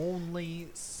only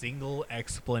single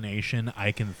explanation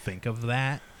I can think of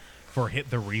that for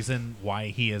the reason why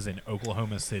he is in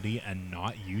Oklahoma City and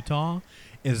not Utah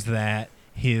is that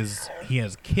he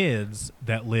has kids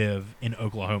that live in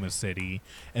Oklahoma City,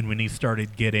 and when he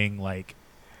started getting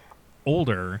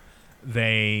older,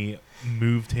 they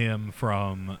moved him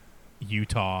from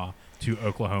Utah to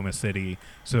Oklahoma City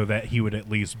so that he would at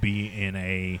least be in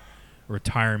a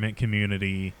retirement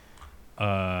community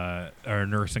or a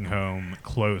nursing home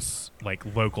close,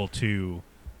 local to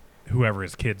whoever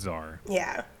his kids are.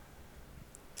 Yeah.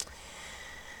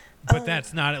 But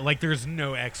that's not there's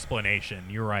no explanation.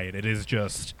 You're right. It is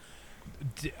just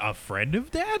a friend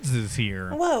of Dad's is here.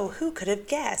 Whoa, who could have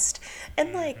guessed?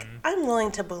 And I'm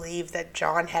willing to believe that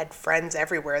John had friends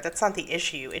everywhere. That's not the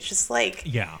issue. It's just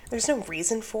Yeah. there's no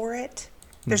reason for it.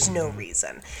 There's no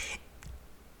reason.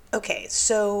 Okay,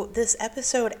 so this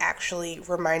episode actually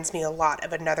reminds me a lot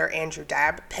of another Andrew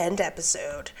Dabb penned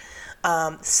episode,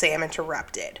 Sam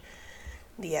Interrupted.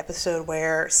 The episode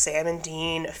where Sam and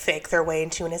Dean fake their way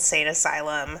into an insane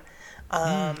asylum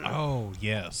Oh,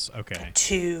 yes. Okay.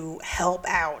 to help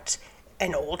out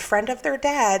an old friend of their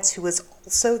dad's who is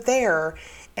also there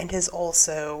and is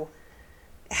also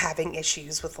having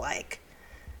issues with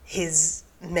his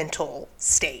mental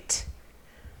state.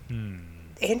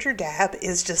 Andrew Dabb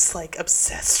is just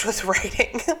obsessed with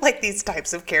writing these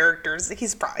types of characters.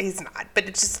 He's not, but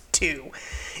it's just 2.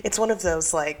 It's one of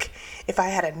those if I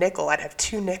had a nickel, I'd have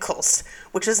 2 nickels,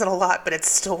 which isn't a lot, but it's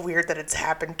still weird that it's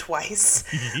happened twice.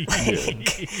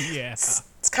 Yeah.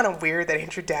 It's kind of weird that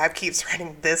Andrew Dabb keeps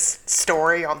writing this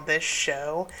story on this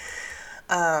show,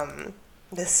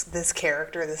 this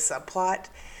character, this subplot,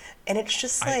 and it's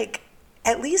just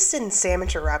at least in Sam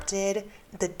Interrupted,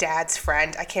 the dad's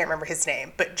friend, I can't remember his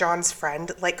name, but John's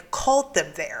friend, called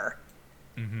them there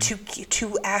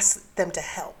to ask them to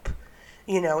help.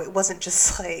 It wasn't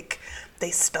just like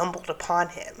they stumbled upon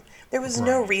him. There was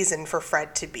no Right. reason for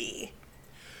Fred to be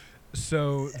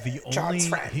So the John's only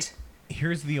friend.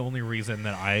 here's the only reason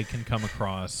that I can come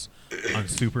across on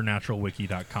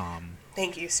supernaturalwiki.com.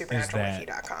 Thank you,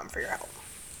 supernaturalwiki.com, for your help.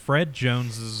 Fred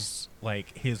Jones's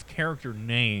his character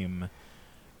name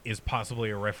is possibly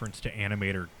a reference to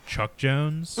animator Chuck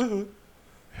Jones,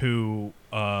 who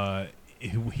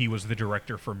he was the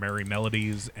director for Merry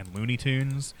Melodies and Looney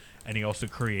Tunes, and he also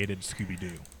created Scooby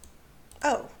Doo.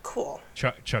 Oh, cool.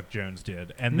 Chuck Jones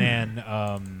did, and then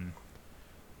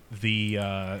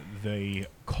the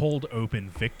cold open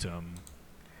victim.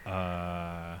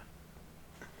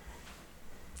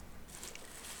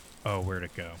 Where'd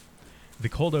it go? The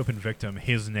cold open victim.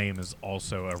 His name is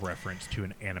also a reference to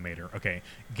an animator. Okay,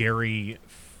 Gary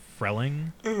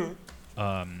Frelling.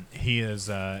 He is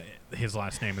his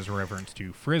last name is a reference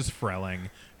to Friz Frelling,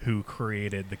 who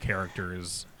created the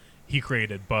characters. He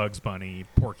created Bugs Bunny,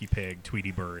 Porky Pig,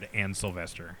 Tweety Bird, and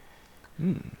Sylvester.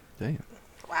 Damn.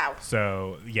 Wow.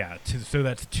 So yeah, so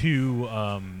that's two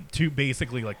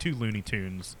basically two Looney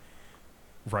Tunes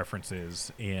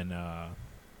references in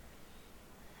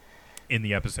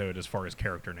the episode as far as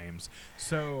character names.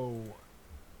 So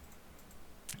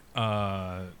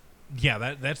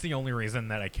that's the only reason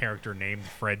that a character named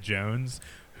Fred Jones,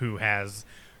 who has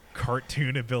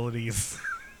cartoon abilities.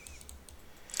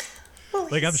 Well,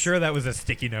 I'm sure that was a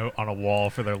sticky note on a wall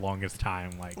for the longest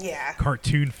time. Yeah.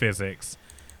 Cartoon physics,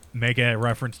 make a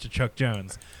reference to Chuck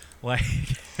Jones. Well,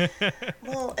 and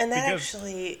that Because-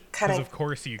 actually kind Because of of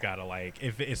course you gotta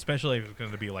especially if it's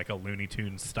going to be a Looney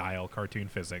Tunes style cartoon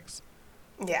physics.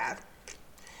 Yeah.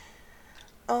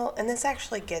 Oh, and this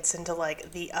actually gets into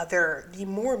the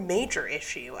more major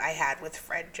issue I had with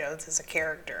Fred Jones as a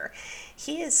character.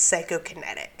 He is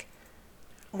psychokinetic,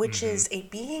 which is a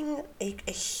being,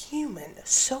 a human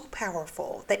so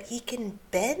powerful that he can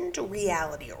bend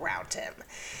reality around him.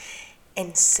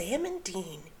 And Sam and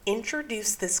Dean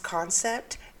introduce this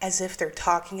concept as if they're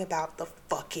talking about the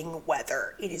fucking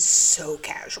weather. It is so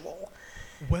casual.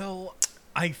 Well,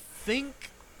 I think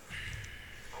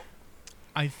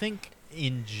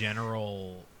in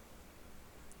general,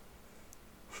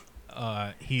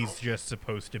 he's just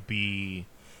supposed to be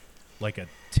a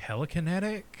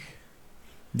telekinetic.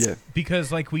 Yeah.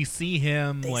 Because we see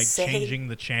him They say- changing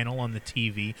the channel on the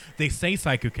TV. They say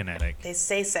psychokinetic. They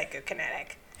say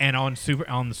psychokinetic. And on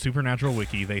the Supernatural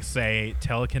Wiki, they say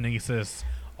telekinesis,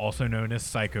 also known as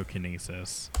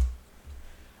psychokinesis,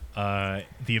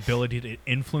 the ability to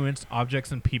influence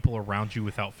objects and people around you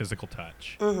without physical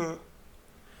touch.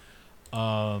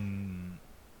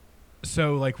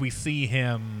 So we see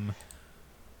him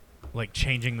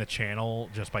changing the channel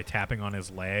just by tapping on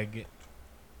his leg,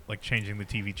 changing the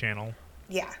TV channel.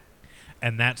 Yeah.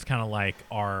 And that's kind of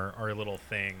our little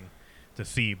thing to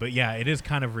see. But yeah, it is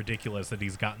kind of ridiculous that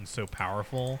he's gotten so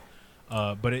powerful.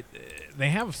 But they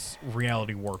have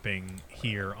reality warping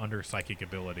here under psychic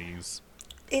abilities.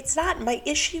 It's not, my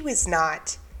issue is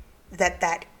not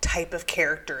that type of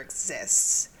character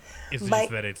exists. Is it My-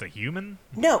 just that it's a human?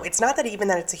 No, it's not that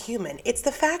it's a human. It's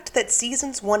the fact that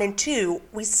seasons 1 and 2,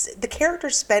 the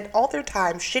characters spent all their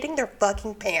time shitting their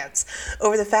fucking pants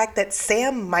over the fact that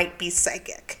Sam might be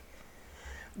psychic.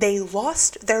 They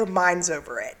lost their minds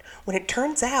over it. When it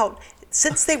turns out,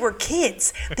 since they were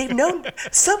kids, they've known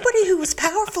somebody who was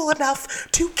powerful enough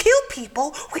to kill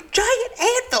people with giant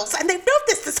anvils, and they've known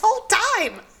this whole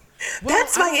time.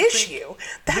 That's I my don't think- issue.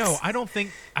 That's, I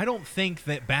don't think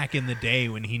that back in the day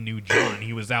when he knew John,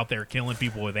 he was out there killing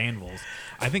people with anvils.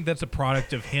 I think that's a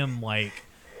product of him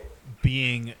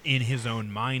being in his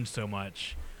own mind so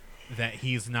much that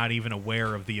he's not even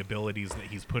aware of the abilities that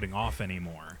he's putting off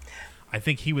anymore. I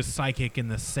think he was psychic in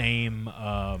the same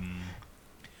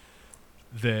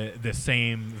the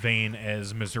same vein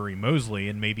as Missouri Mosley,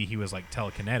 and maybe he was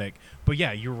telekinetic. But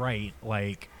yeah, you're right.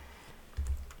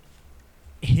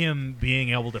 Him being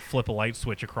able to flip a light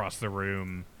switch across the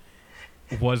room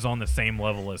was on the same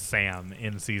level as Sam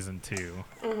in season 2.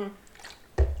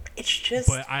 it's just...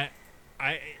 But I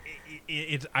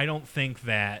don't think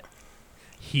that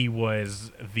he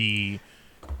was the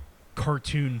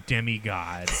cartoon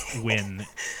demigod when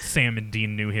Sam and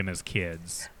Dean knew him as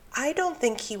kids. I don't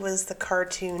think he was the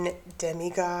cartoon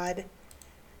demigod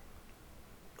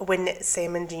when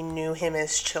Sam and Dean knew him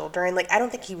as children. I don't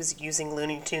think he was using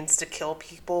Looney Tunes to kill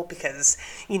people because,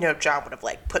 John would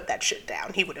have, put that shit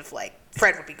down. He would have,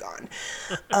 Fred would be gone.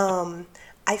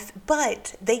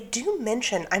 But they do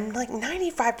mention, I'm like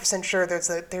 95% sure there's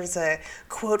a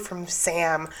quote from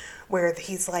Sam where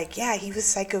he's like, yeah, he was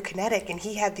psychokinetic and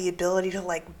he had the ability to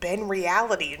like bend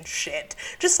reality and shit.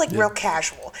 Just like real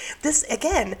casual. This,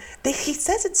 again, he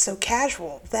says it's so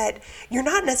casual that you're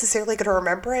not necessarily going to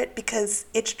remember it because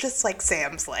it's just like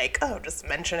Sam's like, oh, just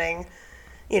mentioning,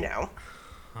 you know.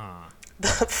 The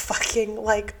fucking,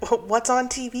 like, what's on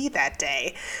TV that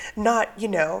day. Not, you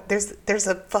know, there's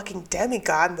a fucking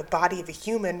demigod in the body of a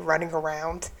human running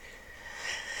around.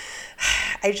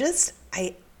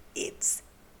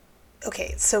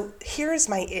 Okay, so here's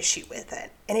my issue with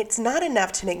it. And it's not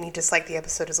enough to make me dislike the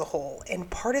episode as a whole. And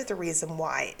part of the reason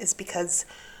why is because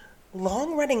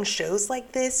long-running shows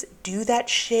like this do that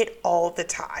shit all the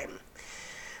time.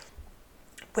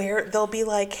 Where they'll be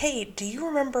like, hey, do you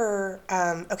remember,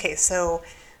 okay, so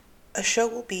a show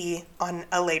will be on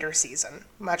a later season,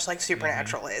 much like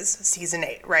Supernatural is, season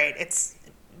 8, right? It's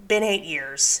been 8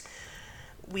 years.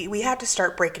 We have to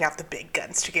start breaking out the big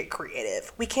guns to get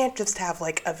creative. We can't just have,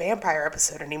 like, a vampire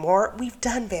episode anymore. We've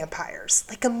done vampires,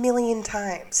 like, 1,000,000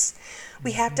 times.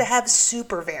 We have to have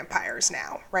super vampires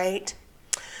now, right?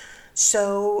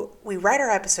 So we write our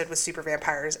episode with super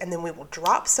vampires, and then we will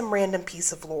drop some random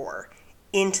piece of lore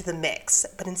into the mix.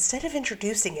 But instead of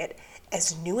introducing it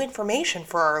as new information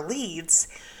for our leads,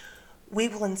 we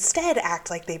will instead act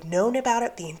like they've known about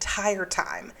it the entire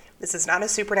time. This is not a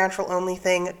Supernatural only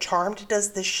thing. Charmed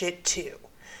does this shit too.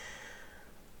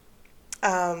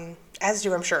 As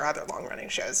do, I'm sure, other long-running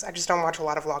shows. I just don't watch a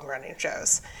lot of long-running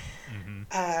shows.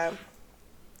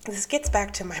 This gets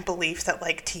back to my belief that,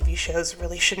 like, TV shows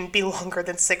really shouldn't be longer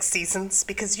than 6 seasons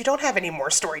because you don't have any more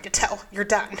story to tell. You're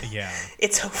done. Yeah.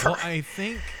 It's over. Well, I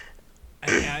think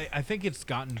it's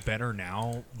gotten better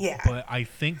now. Yeah. But I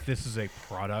think this is a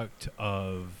product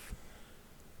of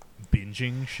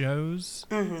binging shows.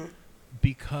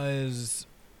 Because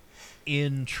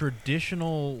in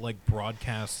traditional, like,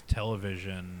 broadcast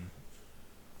television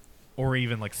or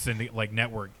even, like,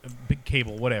 network, big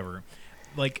cable, whatever,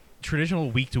 like, traditional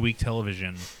week-to-week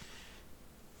television,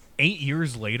 8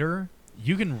 years later,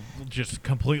 you can just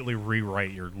completely rewrite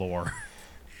your lore.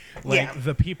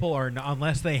 The people are not,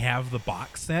 unless they have the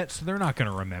box sets, they're not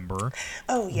going to remember.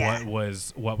 What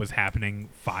was happening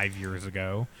 5 years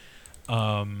ago.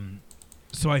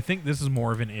 So I think this is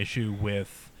more of an issue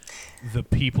with the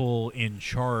people in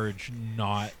charge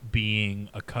not being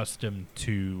accustomed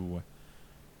to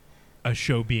a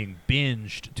show being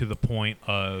binged to the point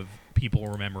of people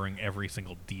remembering every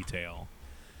single detail.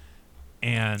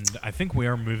 And I think we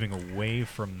are moving away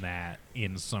from that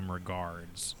in some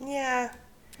regards. Yeah.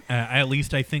 At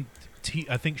least I think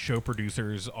show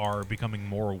producers are becoming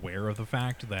more aware of the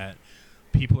fact that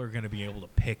people are going to be able to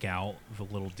pick out the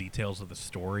little details of the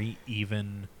story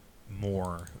even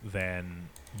more than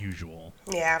usual.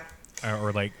 Yeah.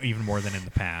 Or like even more than in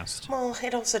the past. Well,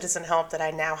 it also doesn't help that I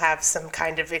now have some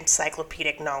kind of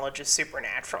encyclopedic knowledge of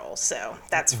Supernatural, so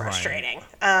that's frustrating.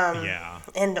 Yeah.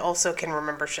 And also can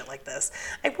remember shit like this.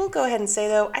 I will go ahead and say,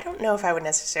 though, I don't know if I would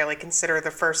necessarily consider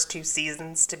the first 2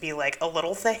 seasons to be, like, a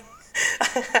little thing.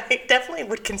 I definitely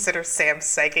would consider Sam's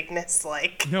psychicness,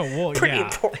 like, pretty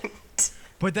important.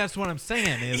 But that's what I'm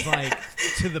saying is like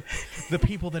to the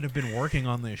people that have been working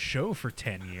on this show for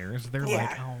 10 years, they're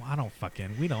like, oh,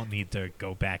 we don't need to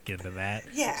go back into that.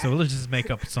 Yeah. So let's just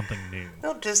make up something new.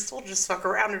 We'll just fuck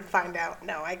around and find out.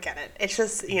 No, I get it. It's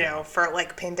just, you know, for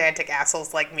like pedantic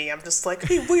assholes like me, I'm just like,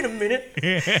 hey, wait a minute.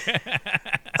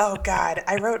 Oh God,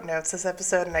 I wrote notes this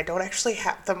episode and I don't actually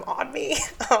have them on me.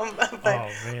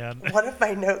 But one of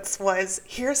my notes was,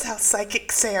 here's how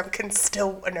psychic Sam can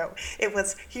still,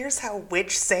 here's how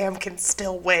witch Sam can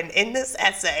still win in this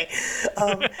essay.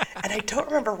 And I don't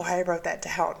remember why I wrote that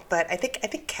down, but I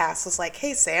think Cass was like,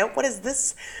 hey Sam, what does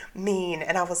this mean?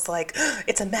 And I was like,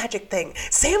 it's a magic thing.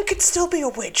 Sam can still be a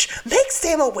witch. Make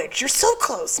Sam a witch. You're so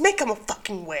close. Make him a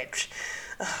fucking witch.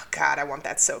 Oh God, I want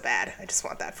that so bad. I just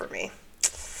want that for me.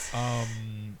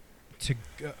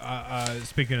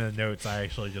 Speaking of notes, I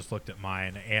actually just looked at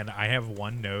mine, and I have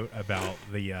one note about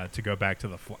the to go back to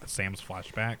the Sam's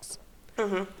flashbacks.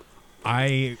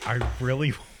 I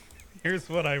really here's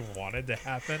what I wanted to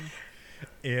happen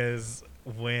is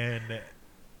when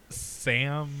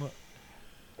Sam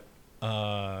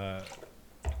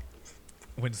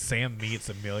meets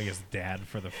Amelia's dad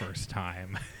for the first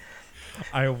time.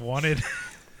 I wanted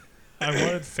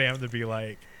Sam to be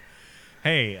like,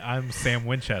 hey, I'm Sam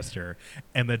Winchester.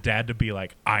 And the dad to be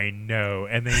like, I know.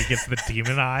 And then he gets the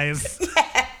demon eyes.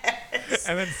 Yes.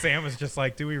 And then Sam is just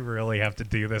like, do we really have to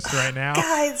do this right now?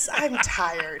 Guys, I'm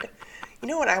tired. You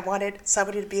know what I wanted?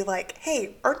 Somebody to be like,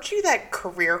 hey, aren't you that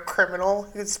career criminal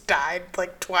who's died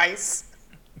like twice?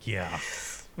 Yeah.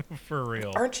 For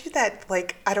real. Aren't you that,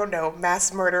 like, I don't know,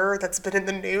 mass murderer that's been in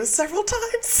the news several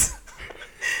times?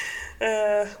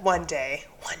 One day.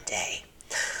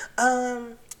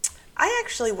 I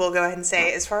actually will go ahead and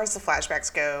say, as far as the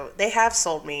flashbacks go, they have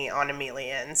sold me on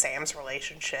Amelia and Sam's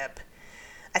relationship.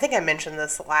 I think I mentioned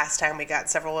this the last time we got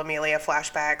several Amelia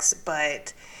flashbacks,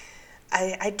 but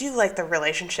I do like the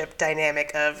relationship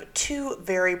dynamic of two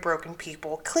very broken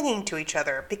people clinging to each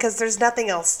other because there's nothing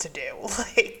else to do.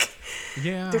 Like,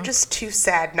 Yeah. they're just too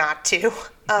sad not to.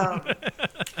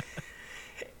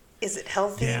 Is it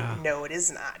healthy? Yeah. No, it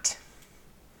is not.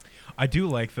 I do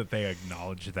like that they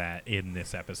acknowledge that in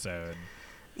this episode.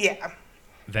 Yeah.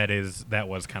 That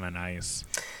was kind of nice.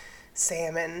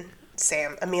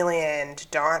 Amelia and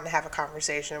Dawn have a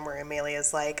conversation where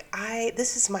Amelia's like,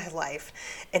 this is my life,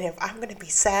 and if I'm going to be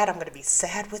sad, I'm going to be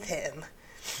sad with him.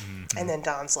 Mm-hmm. And then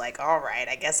Dawn's like, all right,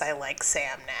 I guess I like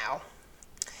Sam now.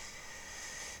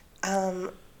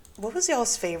 What was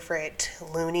y'all's favorite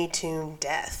Looney Tune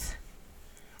death?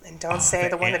 And don't say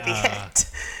the one at the end.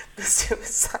 The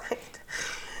suicide.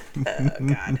 Oh,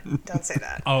 God. Don't say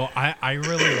that. Oh, I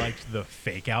really liked the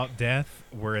fake out death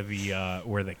where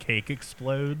the cake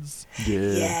explodes. Yeah.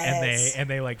 Yes. And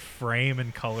they like frame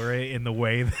and color it in the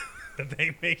way that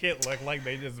they make it look like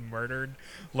they just murdered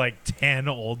like 10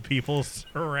 old people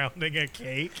surrounding a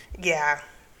cake. Yeah.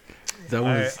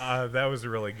 That was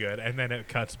really good. And then it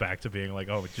cuts back to being like,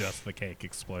 oh, just the cake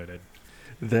exploded.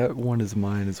 That one is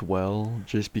mine as well,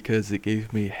 just because it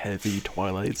gave me heavy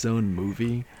Twilight Zone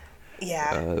movie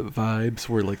vibes,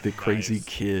 where like the crazy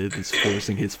kid is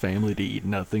forcing his family to eat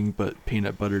nothing but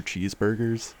peanut butter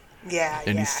cheeseburgers. Yeah,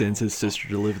 and he sends his sister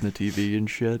to live in the TV and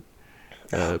shit.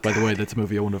 By the way, that's a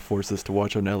movie I want to force us to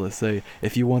watch on LSA.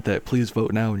 If you want that, please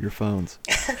vote now on your phones.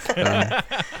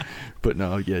 But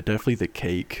no, yeah, definitely the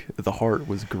cake. The heart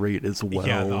was great as well.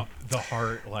 Yeah, the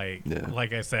heart,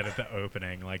 like I said at the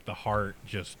opening, like the heart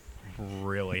just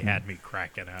really had me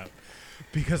cracking up.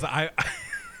 Because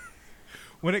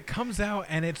when it comes out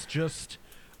and it's just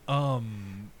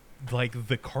like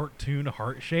the cartoon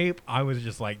heart shape, I was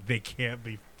just like, they can't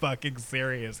be fucking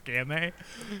serious, can they?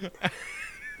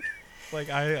 Like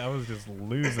I was just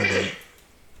losing it.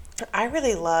 I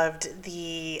really loved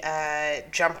the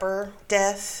Jumper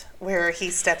death where he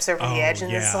steps over the edge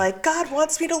and is like, God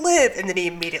wants me to live, and then he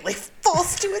immediately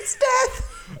falls to his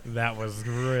death. That was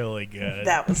really good.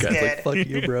 That was good. Like, fuck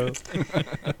you, bro.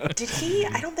 Did he?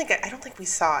 I don't think we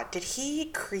saw it. Did he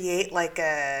create like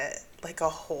a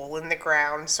hole in the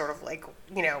ground, sort of like,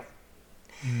 you know,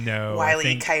 no, Wile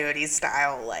E. Coyote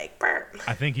style, like, burn?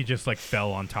 I think he just like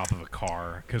fell on top of a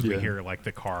car because we hear like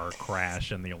the car crash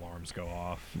and the alarms go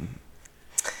off.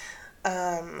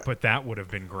 But that would have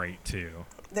been great too.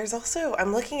 There's also,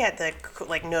 I'm looking at the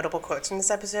like notable quotes from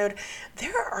this episode.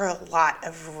 There are a lot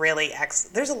of really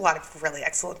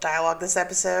excellent dialogue this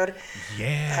episode.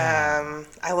 Yeah.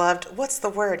 I loved, what's the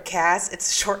word, Cass? It's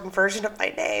a shortened version of my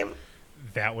name.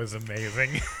 That was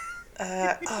amazing.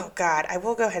 Oh, God. I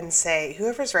will go ahead and say,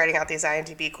 whoever's writing out these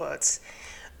IMDb quotes,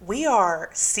 we are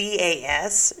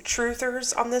CAS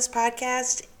truthers on this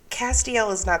podcast.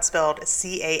 Castiel is not spelled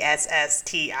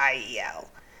Casstiel.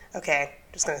 Okay?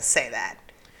 Just going to say that.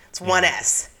 It's one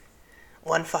S.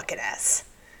 One fucking S.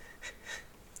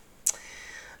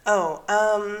 Oh,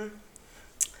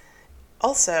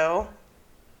 also,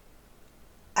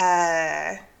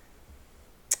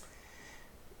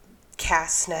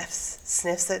 Cass sniffs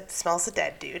it, smells the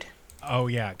dead dude. Oh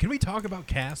yeah, can we talk about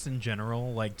Cass in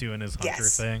general, like doing his hunter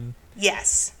thing?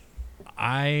 Yes.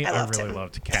 I really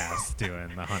loved Cass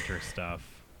doing the hunter stuff.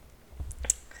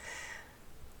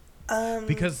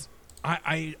 Because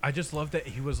I just loved that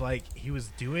he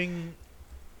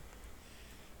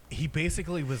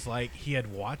basically was like, he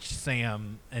had watched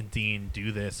Sam and Dean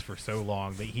do this for so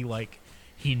long that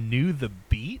he knew the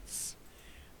beats,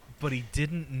 but he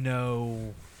didn't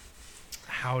know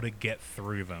how to get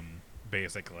through them,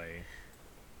 basically.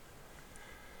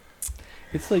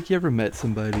 It's like, you ever met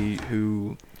somebody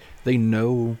who they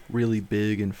know really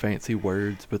big and fancy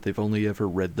words, but they've only ever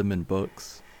read them in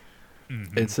books?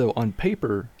 Mm-hmm. And so on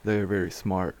paper, they're very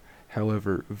smart.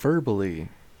 However, verbally,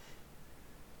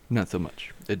 not so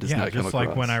much. It does not come across. Just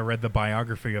like when I read the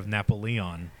biography of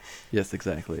Napoleon. Yes,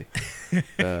 exactly.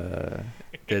 That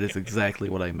is exactly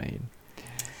what I mean.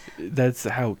 That's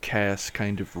how Cass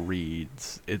kind of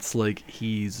reads. It's like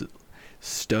he's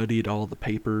studied all the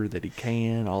paper that he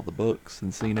can, all the books,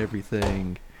 and seen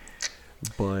everything,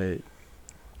 but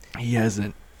he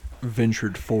hasn't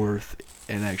ventured forth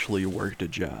and actually worked a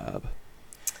job.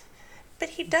 But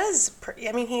he does.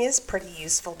 I mean, he is pretty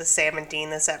useful to Sam and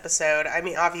Dean this episode. I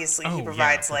mean, obviously he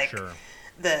provides for like sure.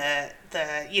 the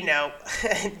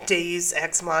Deus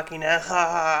ex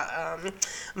machina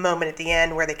moment at the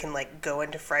end where they can like go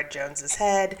into Fred Jones's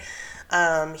head.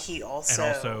 He also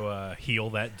And also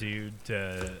heal that dude.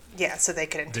 so they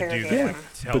could The dude interrogate that him.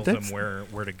 like, tells But them that's-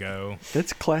 where to go.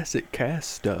 That's classic Cass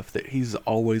stuff that he's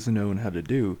always known how to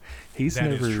do. He's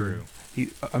That is never. true.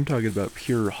 I'm talking about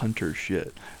pure hunter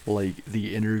shit, like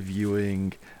the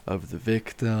interviewing of the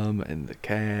victim and the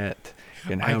cat,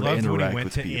 and I how to loved when interact he went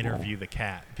with to people. interview the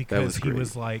cat because was he great.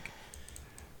 was like,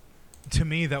 to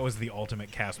me that was the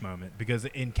ultimate Cass moment because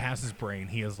in Cass's brain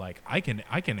he is like, I can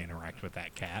interact with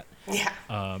that cat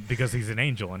Yeah, because he's an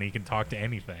angel and he can talk to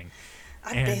anything.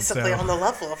 I'm and basically so- on the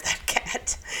level of that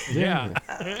cat.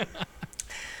 Yeah.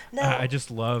 No, I just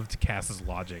loved Cass's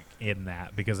logic in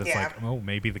that because it's Yeah. like, oh,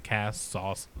 maybe the cat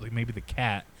saw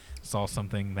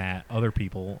something that other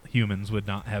people, humans, would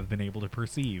not have been able to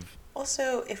perceive.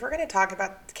 Also, if we're going to talk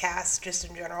about the cast just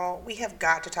in general, we have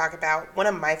got to talk about one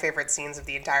of my favorite scenes of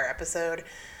the entire episode,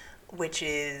 which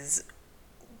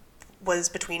was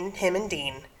between him and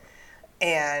Dean.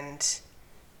 And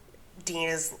Dean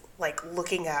is like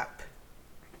looking up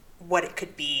what it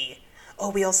could be. Oh,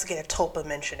 we also get a Tulpa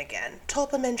mention again.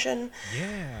 Tulpa mention.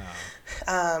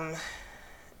 Yeah.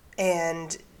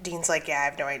 And Dean's like, yeah, I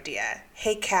have no idea.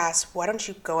 Hey, Cass, why don't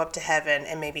you go up to heaven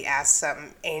and maybe ask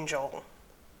some angel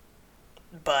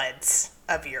buds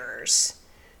of yours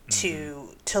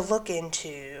to look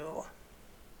into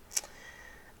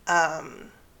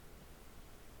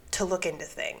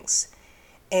things.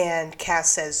 And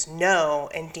Cass says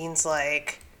no, and Dean's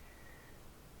like,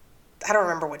 I don't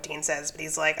remember what Dean says, but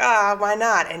he's like, why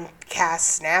not? And Cass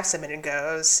snaps him and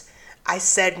goes, I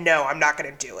said no, I'm not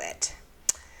going to do it.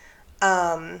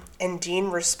 And Dean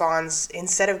responds,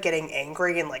 instead of getting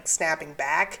angry and like snapping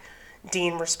back,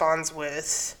 Dean responds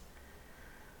with,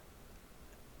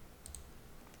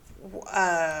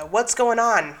 what's going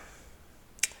on?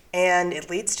 And it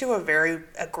leads to a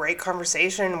great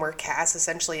conversation where Cass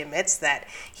essentially admits that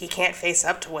he can't face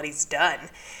up to what he's done.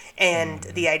 And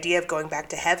the idea of going back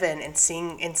to heaven and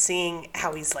seeing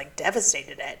how he's like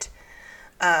devastated it,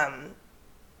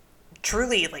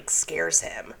 truly like scares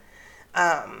him.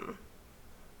 And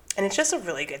it's just a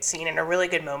really good scene and a really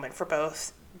good moment for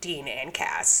both Dean and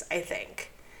Cass, I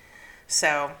think.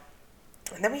 So,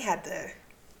 and then we had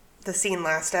the scene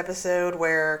last episode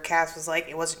where Cass was like,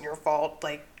 it wasn't your fault,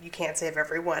 like, you can't save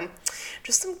everyone.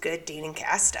 Just some good Dean and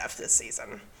Cass stuff this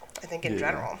season, I think, in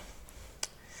general.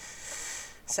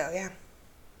 So, yeah.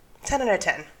 10 out of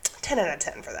 10. 10 out of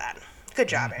 10 for that. Good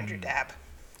job, Andrew Dabb.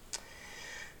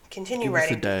 Continue Give us a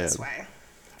writing this dab. way.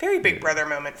 Very big brother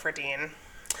moment for Dean.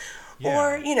 Yeah.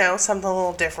 Or, something a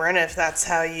little different if that's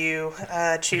how you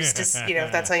choose to,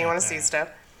 if that's how you want to see stuff.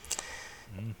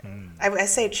 I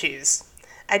say choose.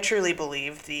 I truly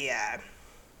believe the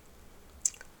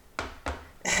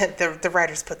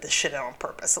writers put this shit in on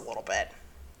purpose a little bit.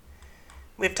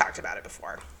 We've talked about it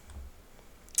before.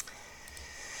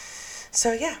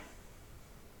 So, yeah.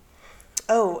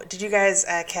 Oh, did you guys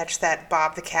catch that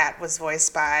Bob the Cat was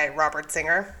voiced by Robert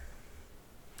Singer?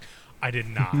 I did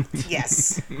not.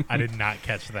 Yes. I did not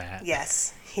catch that.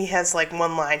 Yes. He has like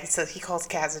one line. He says he calls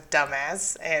Kaz a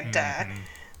dumbass, and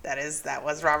that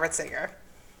was Robert Singer.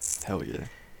 Hell yeah.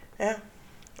 Yeah.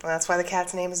 Well, that's why the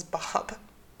cat's name is Bob.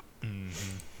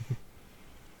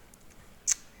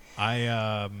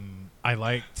 I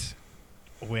liked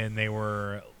when they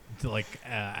were like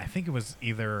I think it was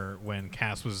either when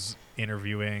Cass was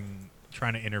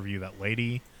trying to interview that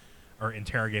lady or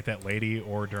interrogate that lady,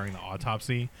 or during the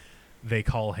autopsy, they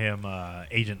call him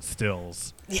Agent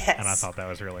Stills. Yes. And I thought that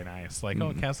was really nice. Like,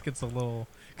 oh, Cass gets a little...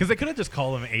 Because they could have just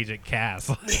called him Agent Cass.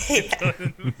 Yeah.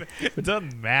 It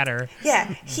doesn't matter.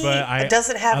 Yeah, he But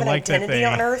doesn't have I an like that identity they-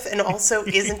 on Earth, and also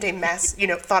isn't a mass,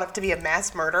 thought of to be a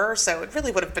mass murderer, so it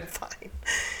really would have been fine.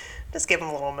 Just give him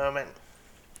a little moment.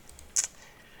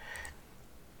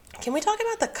 Can we talk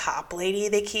about the cop lady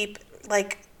they keep,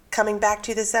 coming back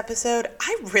to this episode?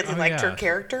 I really liked her yeah.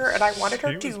 character, and I wanted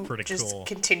her She was to pretty just cool.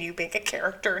 continue being a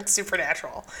character in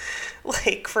Supernatural,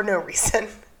 for no reason.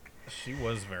 She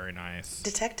was very nice.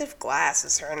 Detective Glass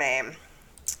is her name.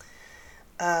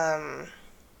 Known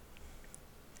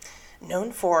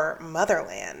for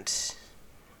Motherland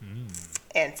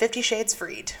and 50 Shades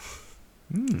Freed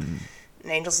and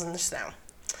Angels in the Snow.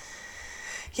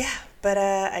 Yeah, but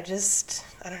I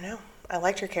don't know. I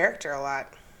liked her character a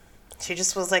lot. She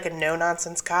just was like a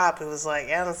no-nonsense cop who was like,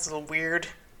 yeah, this is a weird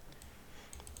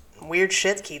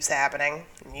shit keeps happening.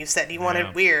 And you said you wanted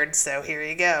Yeah. weird, so here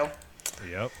you go.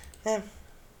 Yep. Yeah,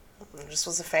 I just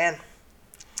was a fan.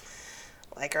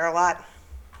 Like her a lot.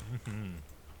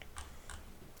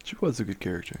 She was a good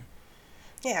character.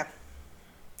 Yeah.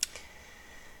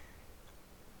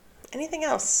 Anything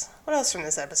else? What else from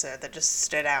this episode that just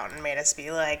stood out and made us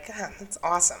be like, "Ah, that's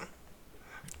awesome"?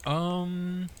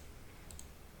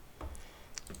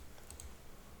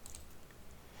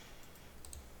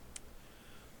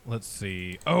 Let's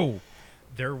see. Oh,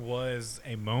 there was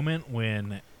a moment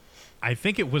when I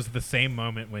think it was the same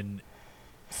moment when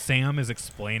Sam is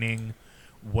explaining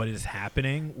what is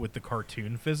happening with the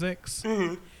cartoon physics.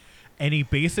 Mm-hmm. And he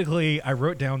basically, I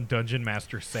wrote down Dungeon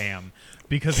Master Sam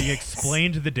because he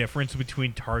explained the difference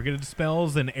between targeted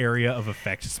spells and area of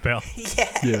effect spells.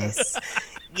 Yes.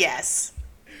 Yes.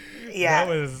 Yeah.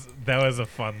 That was a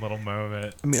fun little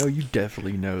moment. I mean, you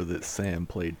definitely know that Sam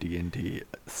played D&D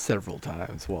several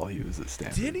times while he was at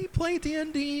Stanford. Did he play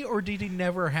D&D or did he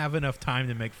never have enough time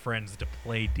to make friends to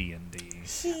play D&D?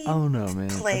 He I don't know,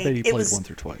 man. I bet he played once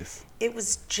or twice. It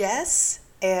was Jess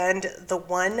and the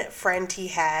one friend he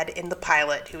had in the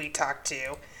pilot who he talked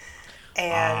to.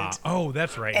 And oh,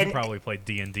 that's right. He and- probably played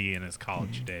D&D in his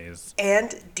college days.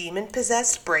 and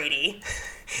demon-possessed Brady.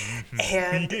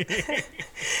 And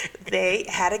they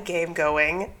had a game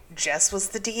going. Jess was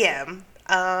the DM.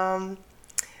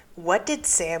 What did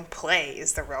Sam play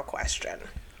is the real question.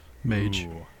 Mage.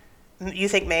 Ooh. You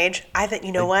think mage? I think,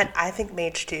 you know what? I think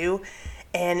mage too.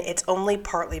 And it's only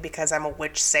partly because I'm a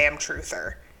witch Sam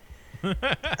truther.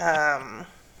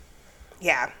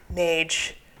 Yeah,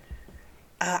 mage.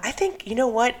 I think, you know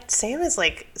what? Sam is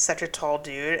like such a tall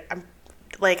dude.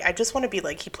 I just want to be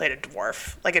like he played a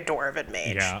dwarf, like a dwarven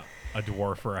mage. Yeah, a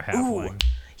dwarf or a Ooh, halfling.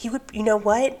 he would. You know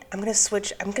what? I'm gonna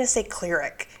switch. I'm gonna say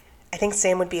cleric. I think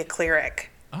Sam would be a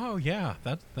cleric. Oh, yeah.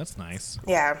 That's nice.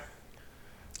 Yeah,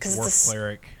 because Dwarf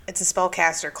cleric. it's a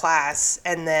spellcaster class,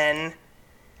 and then,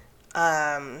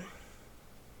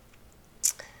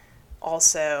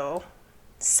 also,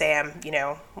 Sam,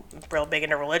 real big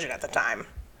into religion at the time,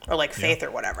 or like faith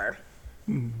or whatever.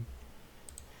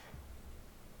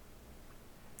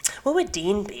 What would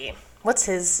Dean be? What's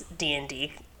his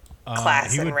D&D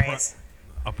class he and would race?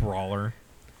 a brawler.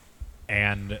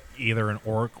 And either an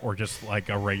orc or just like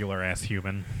a regular ass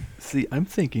human. See, I'm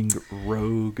thinking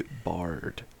rogue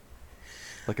bard.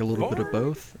 Like a little bit of Bard?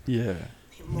 both? Yeah.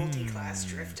 Multi-class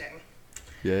drifting.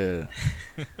 Yeah.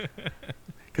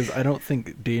 Because I don't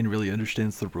think Dan really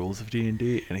understands the rules of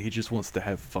D&D, and he just wants to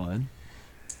have fun.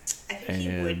 I think he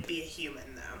would And- be a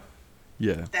human, though.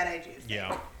 Yeah. That I do think.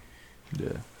 Yeah. Yeah.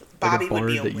 Bobby Like would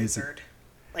be a bard that uses- wizard.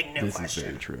 Like, no This question. is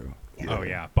very true. Yeah. Oh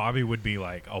yeah. Bobby would be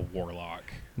like a warlock.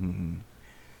 Mm-hmm.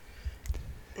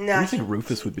 No, What do you think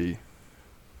Rufus would be?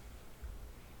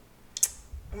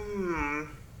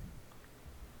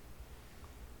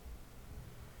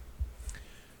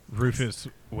 Rufus,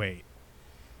 wait.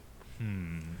 I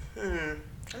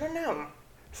don't know.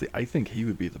 See, I think he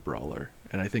would be the brawler,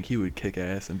 and I think he would kick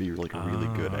ass and be like really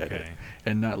good at it, okay.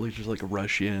 and not like just like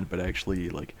rush in, but actually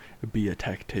like be a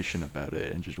tactician about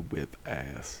it and just whip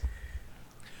ass.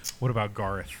 What about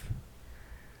Garth?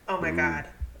 Oh my God,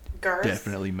 Garth.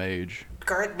 Definitely mage.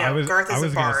 Garth. No, Garth is a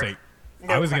bard.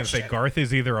 I was gonna say question. Garth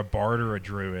is either a bard or a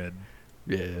druid.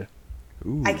 Yeah.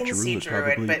 Ooh, I can see druid,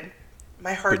 probably, but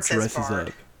my heart but says dresses bard.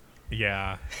 up.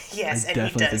 Yeah. Yes, I and he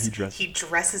definitely think does. he dresses- He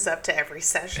dresses up to every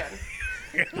session.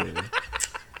 Yeah.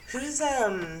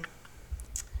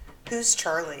 Who's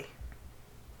Charlie?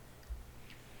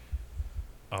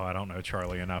 Oh, I don't know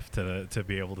Charlie enough to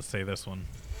be able to say this one.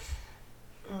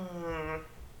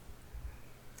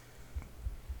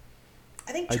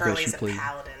 I think I bet Charlie's she a played-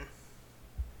 paladin.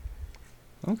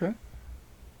 Okay.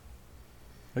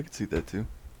 I could see that too.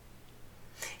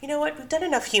 You know what? We've done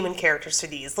enough human characters for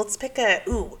these. Let's pick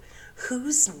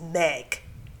who's Meg?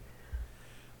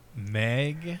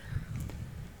 Meg.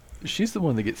 She's the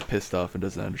one that gets pissed off and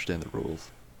doesn't understand the rules.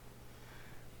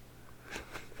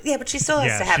 Yeah, but she still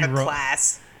has Yeah, to have she a wrote-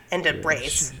 class and a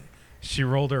race. She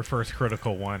rolled her first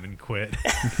critical one and quit.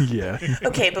 Yeah.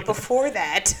 Okay, but before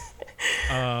that,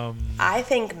 Um, I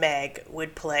think Meg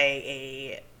would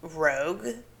play a rogue.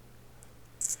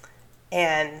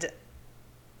 And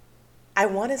I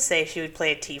want to say she would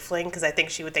play a tiefling because I think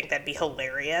she would think that'd be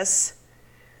hilarious.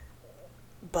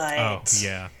 But oh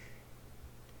yeah.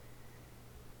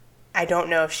 I don't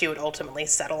know if she would ultimately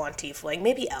settle on tiefling.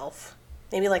 Maybe elf.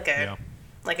 Maybe like a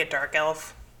dark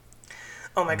elf.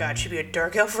 Oh my God, she'd be a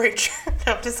dark elf ranger.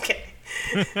 No, I'm just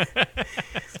kidding.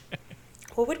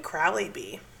 What would Crowley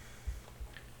be?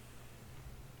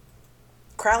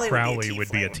 Crowley would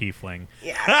be a tiefling.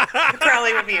 Yeah,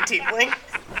 Crowley would be a tiefling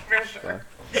for sure.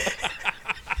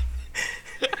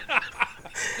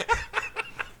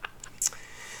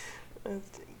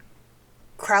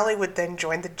 Crowley would then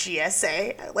join the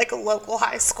GSA at like a local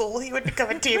high school. He would become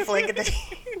a tiefling and then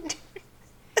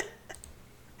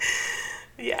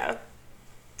yeah.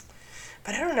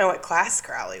 But I don't know what class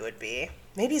Crowley would be.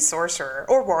 Maybe sorcerer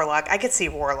or warlock. I could see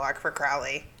warlock for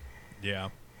Crowley. Yeah.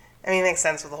 I mean, it makes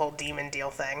sense with the whole demon deal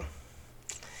thing.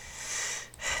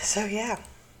 So yeah,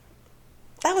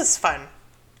 that was fun.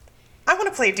 I want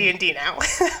to play D&D now.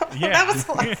 Yeah. That was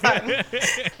a lot of fun.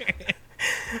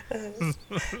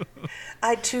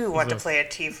 I too want to play a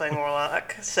tiefling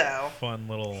warlock. So Fun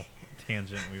little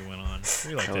tangent we went on.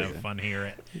 We like Hell to have yeah. fun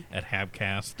here at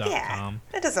habcast.com. yeah,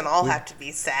 it doesn't all have to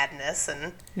be sadness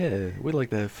and. Yeah, we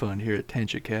like to have fun here at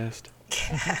Tangent Cast.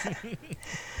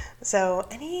 So,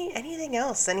 anything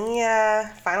else? Any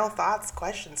final thoughts,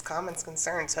 questions, comments,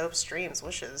 concerns, hopes, dreams,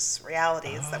 wishes,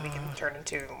 realities that we can turn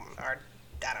into our,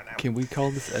 I don't know. Can we call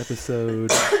this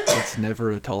episode It's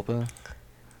Never a Tulpa?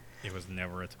 It was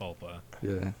never a tulpa.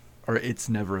 Yeah. Or It's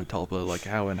Never a Tulpa, like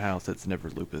how in House it's never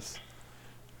lupus.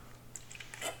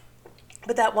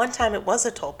 But that one time it was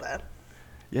a tulpa.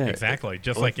 Yeah. Exactly.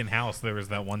 Just well, like in House, there was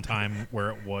that one time where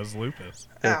it was lupus.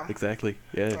 Yeah, Oh. exactly.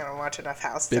 I Yeah. don't watch enough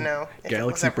House Big to know if it was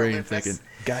galaxy ever brain lupus. thinking,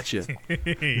 gotcha.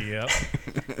 Yep.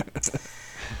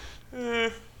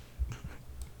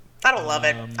 I don't love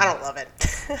it. I don't love it.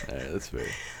 That's fair.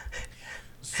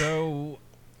 So,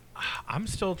 I'm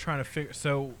still trying to figure.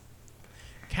 So,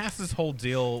 Cass's whole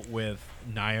deal with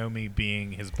Naomi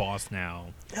being his boss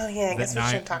now. Oh yeah, I guess we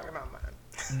That should talk about that.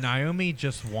 Naomi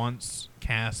just wants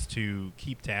Cass to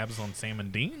keep tabs on Sam and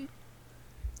Dean?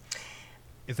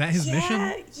 Is that his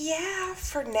mission? Yeah,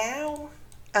 for now.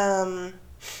 The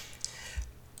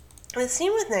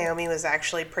scene with Naomi was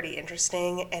actually pretty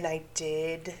interesting, and I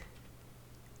did.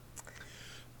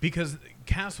 Because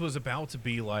Cass was about to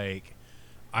be like,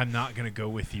 I'm not going to go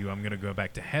with you. I'm going to go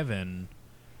back to heaven.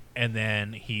 And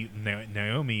then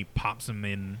Naomi pops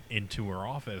him into her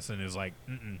office and is like,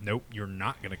 nope, you're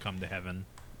not going to come to heaven.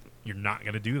 You're not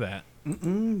going to do that.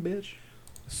 Bitch.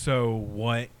 So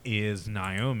what is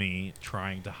Naomi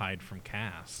trying to hide from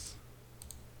Cass?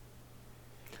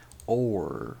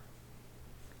 Or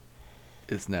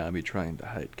is Naomi trying to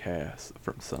hide Cass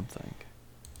from something?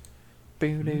 But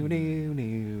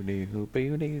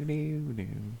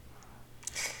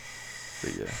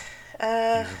yeah.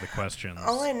 These are the questions.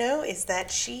 All I know is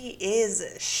that she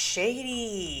is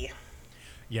shady.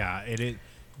 Yeah, it is.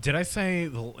 Did I say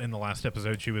in the last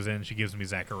episode she was in, she gives me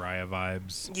Zachariah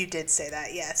vibes? You did say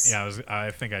that, yes. Yeah,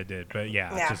 I think I did. But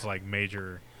yeah, Yeah. it's just like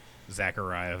major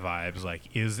Zachariah vibes.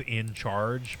 Like, is in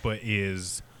charge, but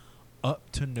is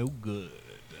up to no good.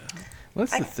 Well,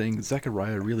 that's the thing.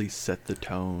 Zechariah really set the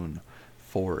tone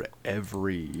for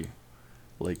every,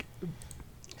 like,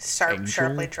 angel?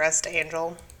 Sharply dressed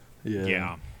angel.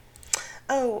 Yeah.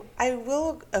 Oh, I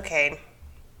will. Okay.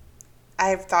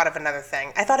 I've thought of another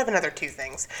thing. I thought of another two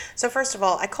things. So, first of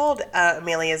all, I called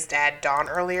Amelia's dad Don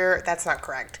earlier. That's not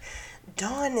correct.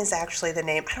 Don is actually the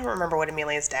name. I don't remember what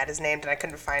Amelia's dad is named, and I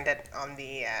couldn't find it on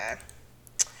the.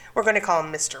 We're going to call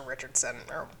him Mr. Richardson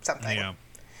or something. Yeah.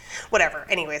 Whatever.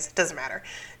 Anyways, it doesn't matter.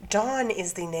 Don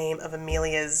is the name of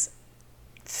Amelia's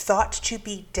thought to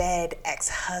be dead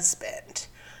ex-husband.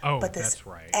 Oh, But this that's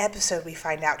right. episode, we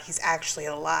find out he's actually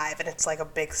alive, and it's like a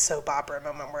big soap opera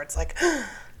moment where it's like,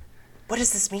 what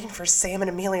does this mean for Sam and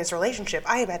Amelia's relationship?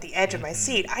 I am at the edge of my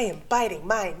seat. I am biting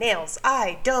my nails.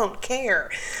 I don't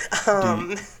care.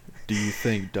 Do you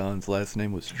think Don's last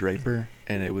name was Draper,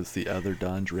 and it was the other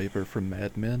Don Draper from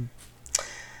Mad Men?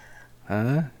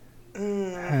 Huh?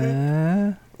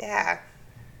 Huh? Yeah.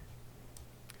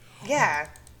 Yeah.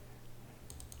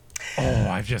 Oh,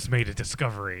 I've just made a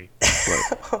discovery.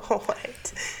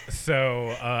 What?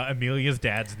 So, Amelia's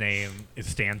dad's name is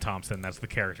Stan Thompson. That's the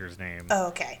character's name. Oh,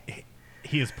 okay.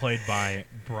 He is played by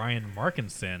Brian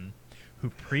Markinson, who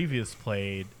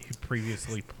previously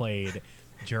played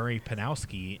Jerry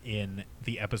Panowski in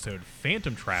the episode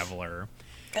Phantom Traveler,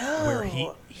 where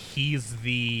Oh. he's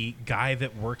the guy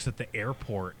that works at the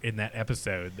airport in that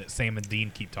episode that Sam and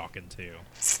Dean keep talking to.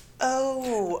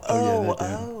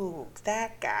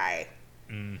 That guy.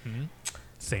 Mm-hmm.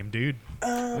 Same dude.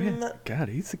 Oh, yeah. God,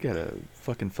 he's got a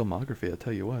fucking filmography, I'll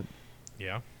tell you what.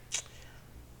 Yeah.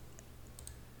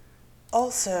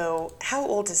 Also, how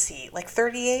old is he? Like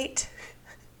 38?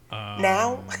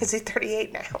 Now? Is he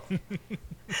 38 now?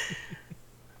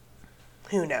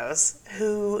 Who knows?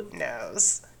 Who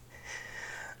knows?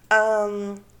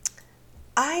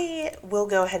 I will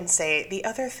go ahead and say the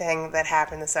other thing that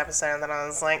happened this episode that I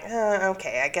was like,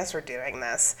 okay, I guess we're doing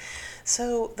this.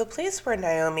 So the place where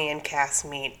Naomi and Cass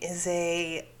meet is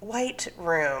a white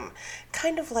room,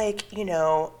 kind of like,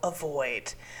 a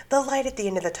void. The light at the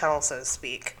end of the tunnel, so to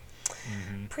speak.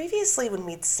 Previously, when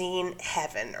we'd seen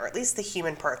heaven, or at least the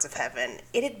human parts of heaven,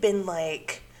 it had been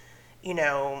like,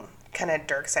 kind of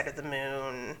dark side of the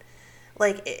moon.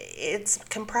 Like, it's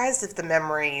comprised of the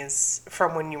memories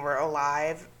from when you were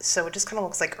alive, so it just kind of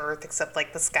looks like Earth, except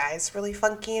like the sky's really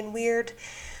funky and weird.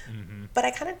 But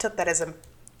I kind of took that as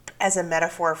a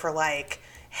metaphor for like,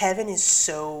 heaven is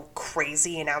so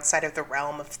crazy and outside of the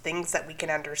realm of things that we can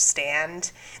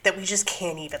understand that we just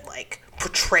can't even like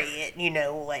portray it,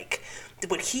 like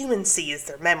what humans see is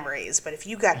their memories. But if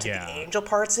you got to the angel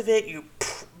parts of it, you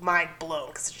mind blown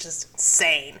because it's just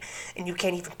insane and you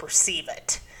can't even perceive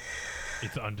it.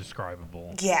 It's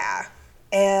undescribable. Yeah.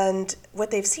 And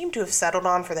what they've seemed to have settled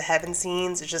on for the heaven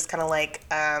scenes is just kind of like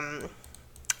a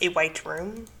white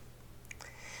room.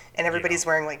 And everybody's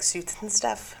wearing like suits and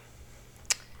stuff.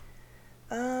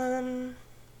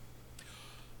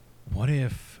 What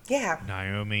if Yeah.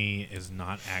 Naomi is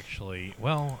not actually...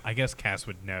 Well, I guess Cass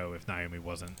would know if Naomi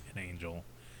wasn't an angel.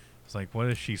 It's like, what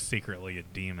if she's secretly a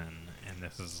demon and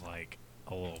this is like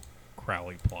a little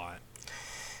Crowley plot?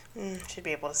 Should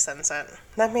be able to sense it.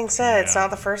 That being said, it's not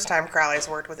the first time Crowley's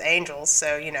worked with angels,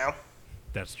 so,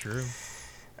 That's true.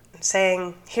 I'm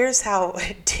saying, here's how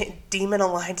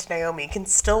demon-aligned Naomi can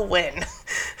still win.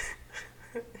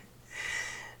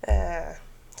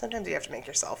 Sometimes you have to make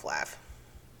yourself laugh.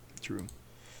 True.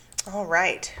 All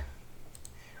right.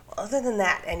 Well, other than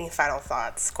that, any final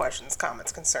thoughts, questions,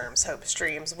 comments, concerns, hopes,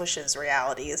 dreams, wishes,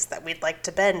 realities that we'd like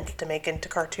to bend to make into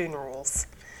cartoon rules?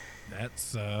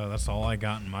 That's all I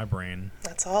got in my brain.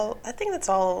 That's all. I think that's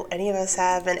all any of us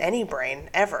have in any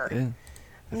brain ever. Yeah.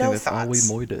 I No think that's all we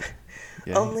thoughts. moid it.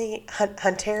 Yeah. Only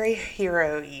Hunteri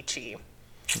Hiroichi.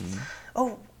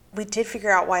 Oh, we did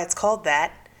figure out why it's called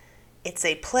that. It's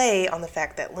a play on the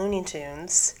fact that Looney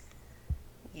Tunes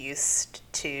used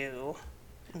to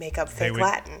make up fake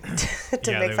Latin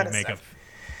to make fun of stuff.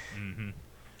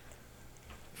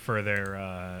 For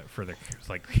their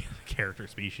like character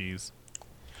species.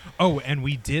 Oh, and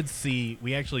we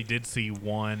actually did see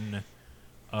one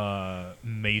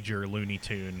major Looney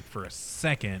Tune for a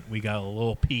second. We got a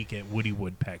little peek at Woody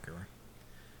Woodpecker.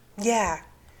 Yeah,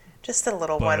 just a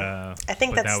little one. I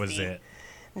think but that's that was it.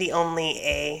 The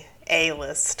only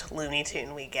A-list Looney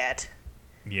Tune we get.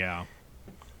 Yeah.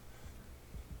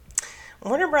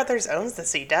 Warner Brothers owns the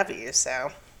CW, so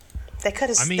they could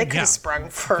have sprung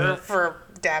for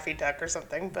Daffy Duck or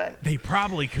something, but they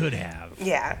probably could have.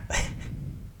 Yeah.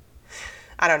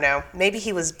 I don't know. Maybe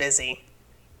he was busy.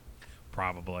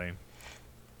 Probably.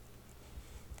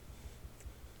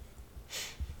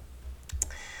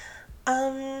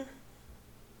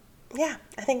 Yeah,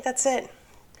 I think that's it.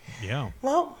 Yeah.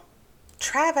 Well,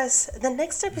 Travis, the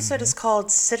next episode is called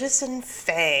Citizen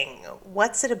Fang.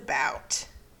 What's it about?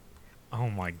 Oh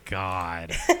my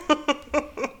God.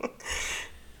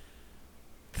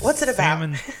 What's it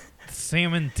about?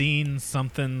 Sam Dean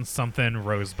something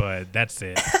Rosebud. That's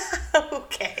it.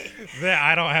 Okay.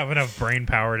 I don't have enough brain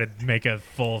power to make a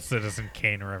full Citizen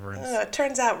Kane reference. It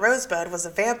turns out Rosebud was a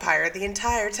vampire the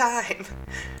entire time.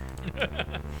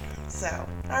 So,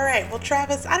 all right. Well,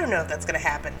 Travis, I don't know if that's going to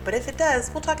happen, but if it does,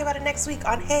 we'll talk about it next week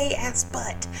on Hey Ass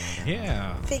Butt.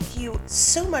 Yeah. Thank you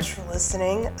so much for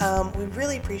listening. We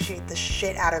really appreciate the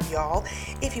shit out of y'all.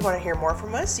 If you want to hear more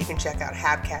from us, you can check out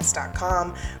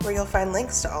habcast.com, where you'll find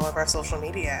links to all of our social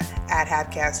media at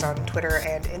Habcast on Twitter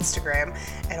and Instagram,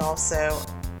 and also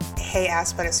Hey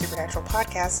Ass Butt, a Supernatural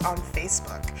Podcast on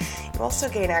Facebook. You also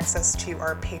gain access to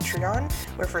our Patreon,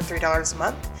 where for $3 a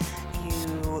month,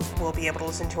 you will be able to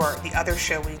listen to the other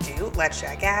show we do, Let's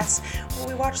Jack Ass, where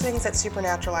we watch things that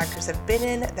supernatural actors have been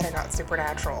in that are not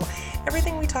supernatural.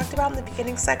 Everything we talked about in the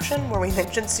beginning section, where we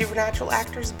mentioned supernatural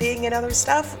actors being in other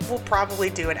stuff, we'll probably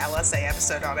do an LSA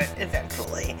episode on it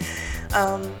eventually.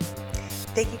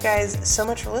 Thank you guys so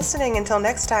much for listening. Until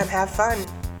next time, have fun.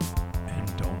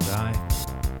 And don't die.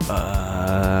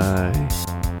 Bye.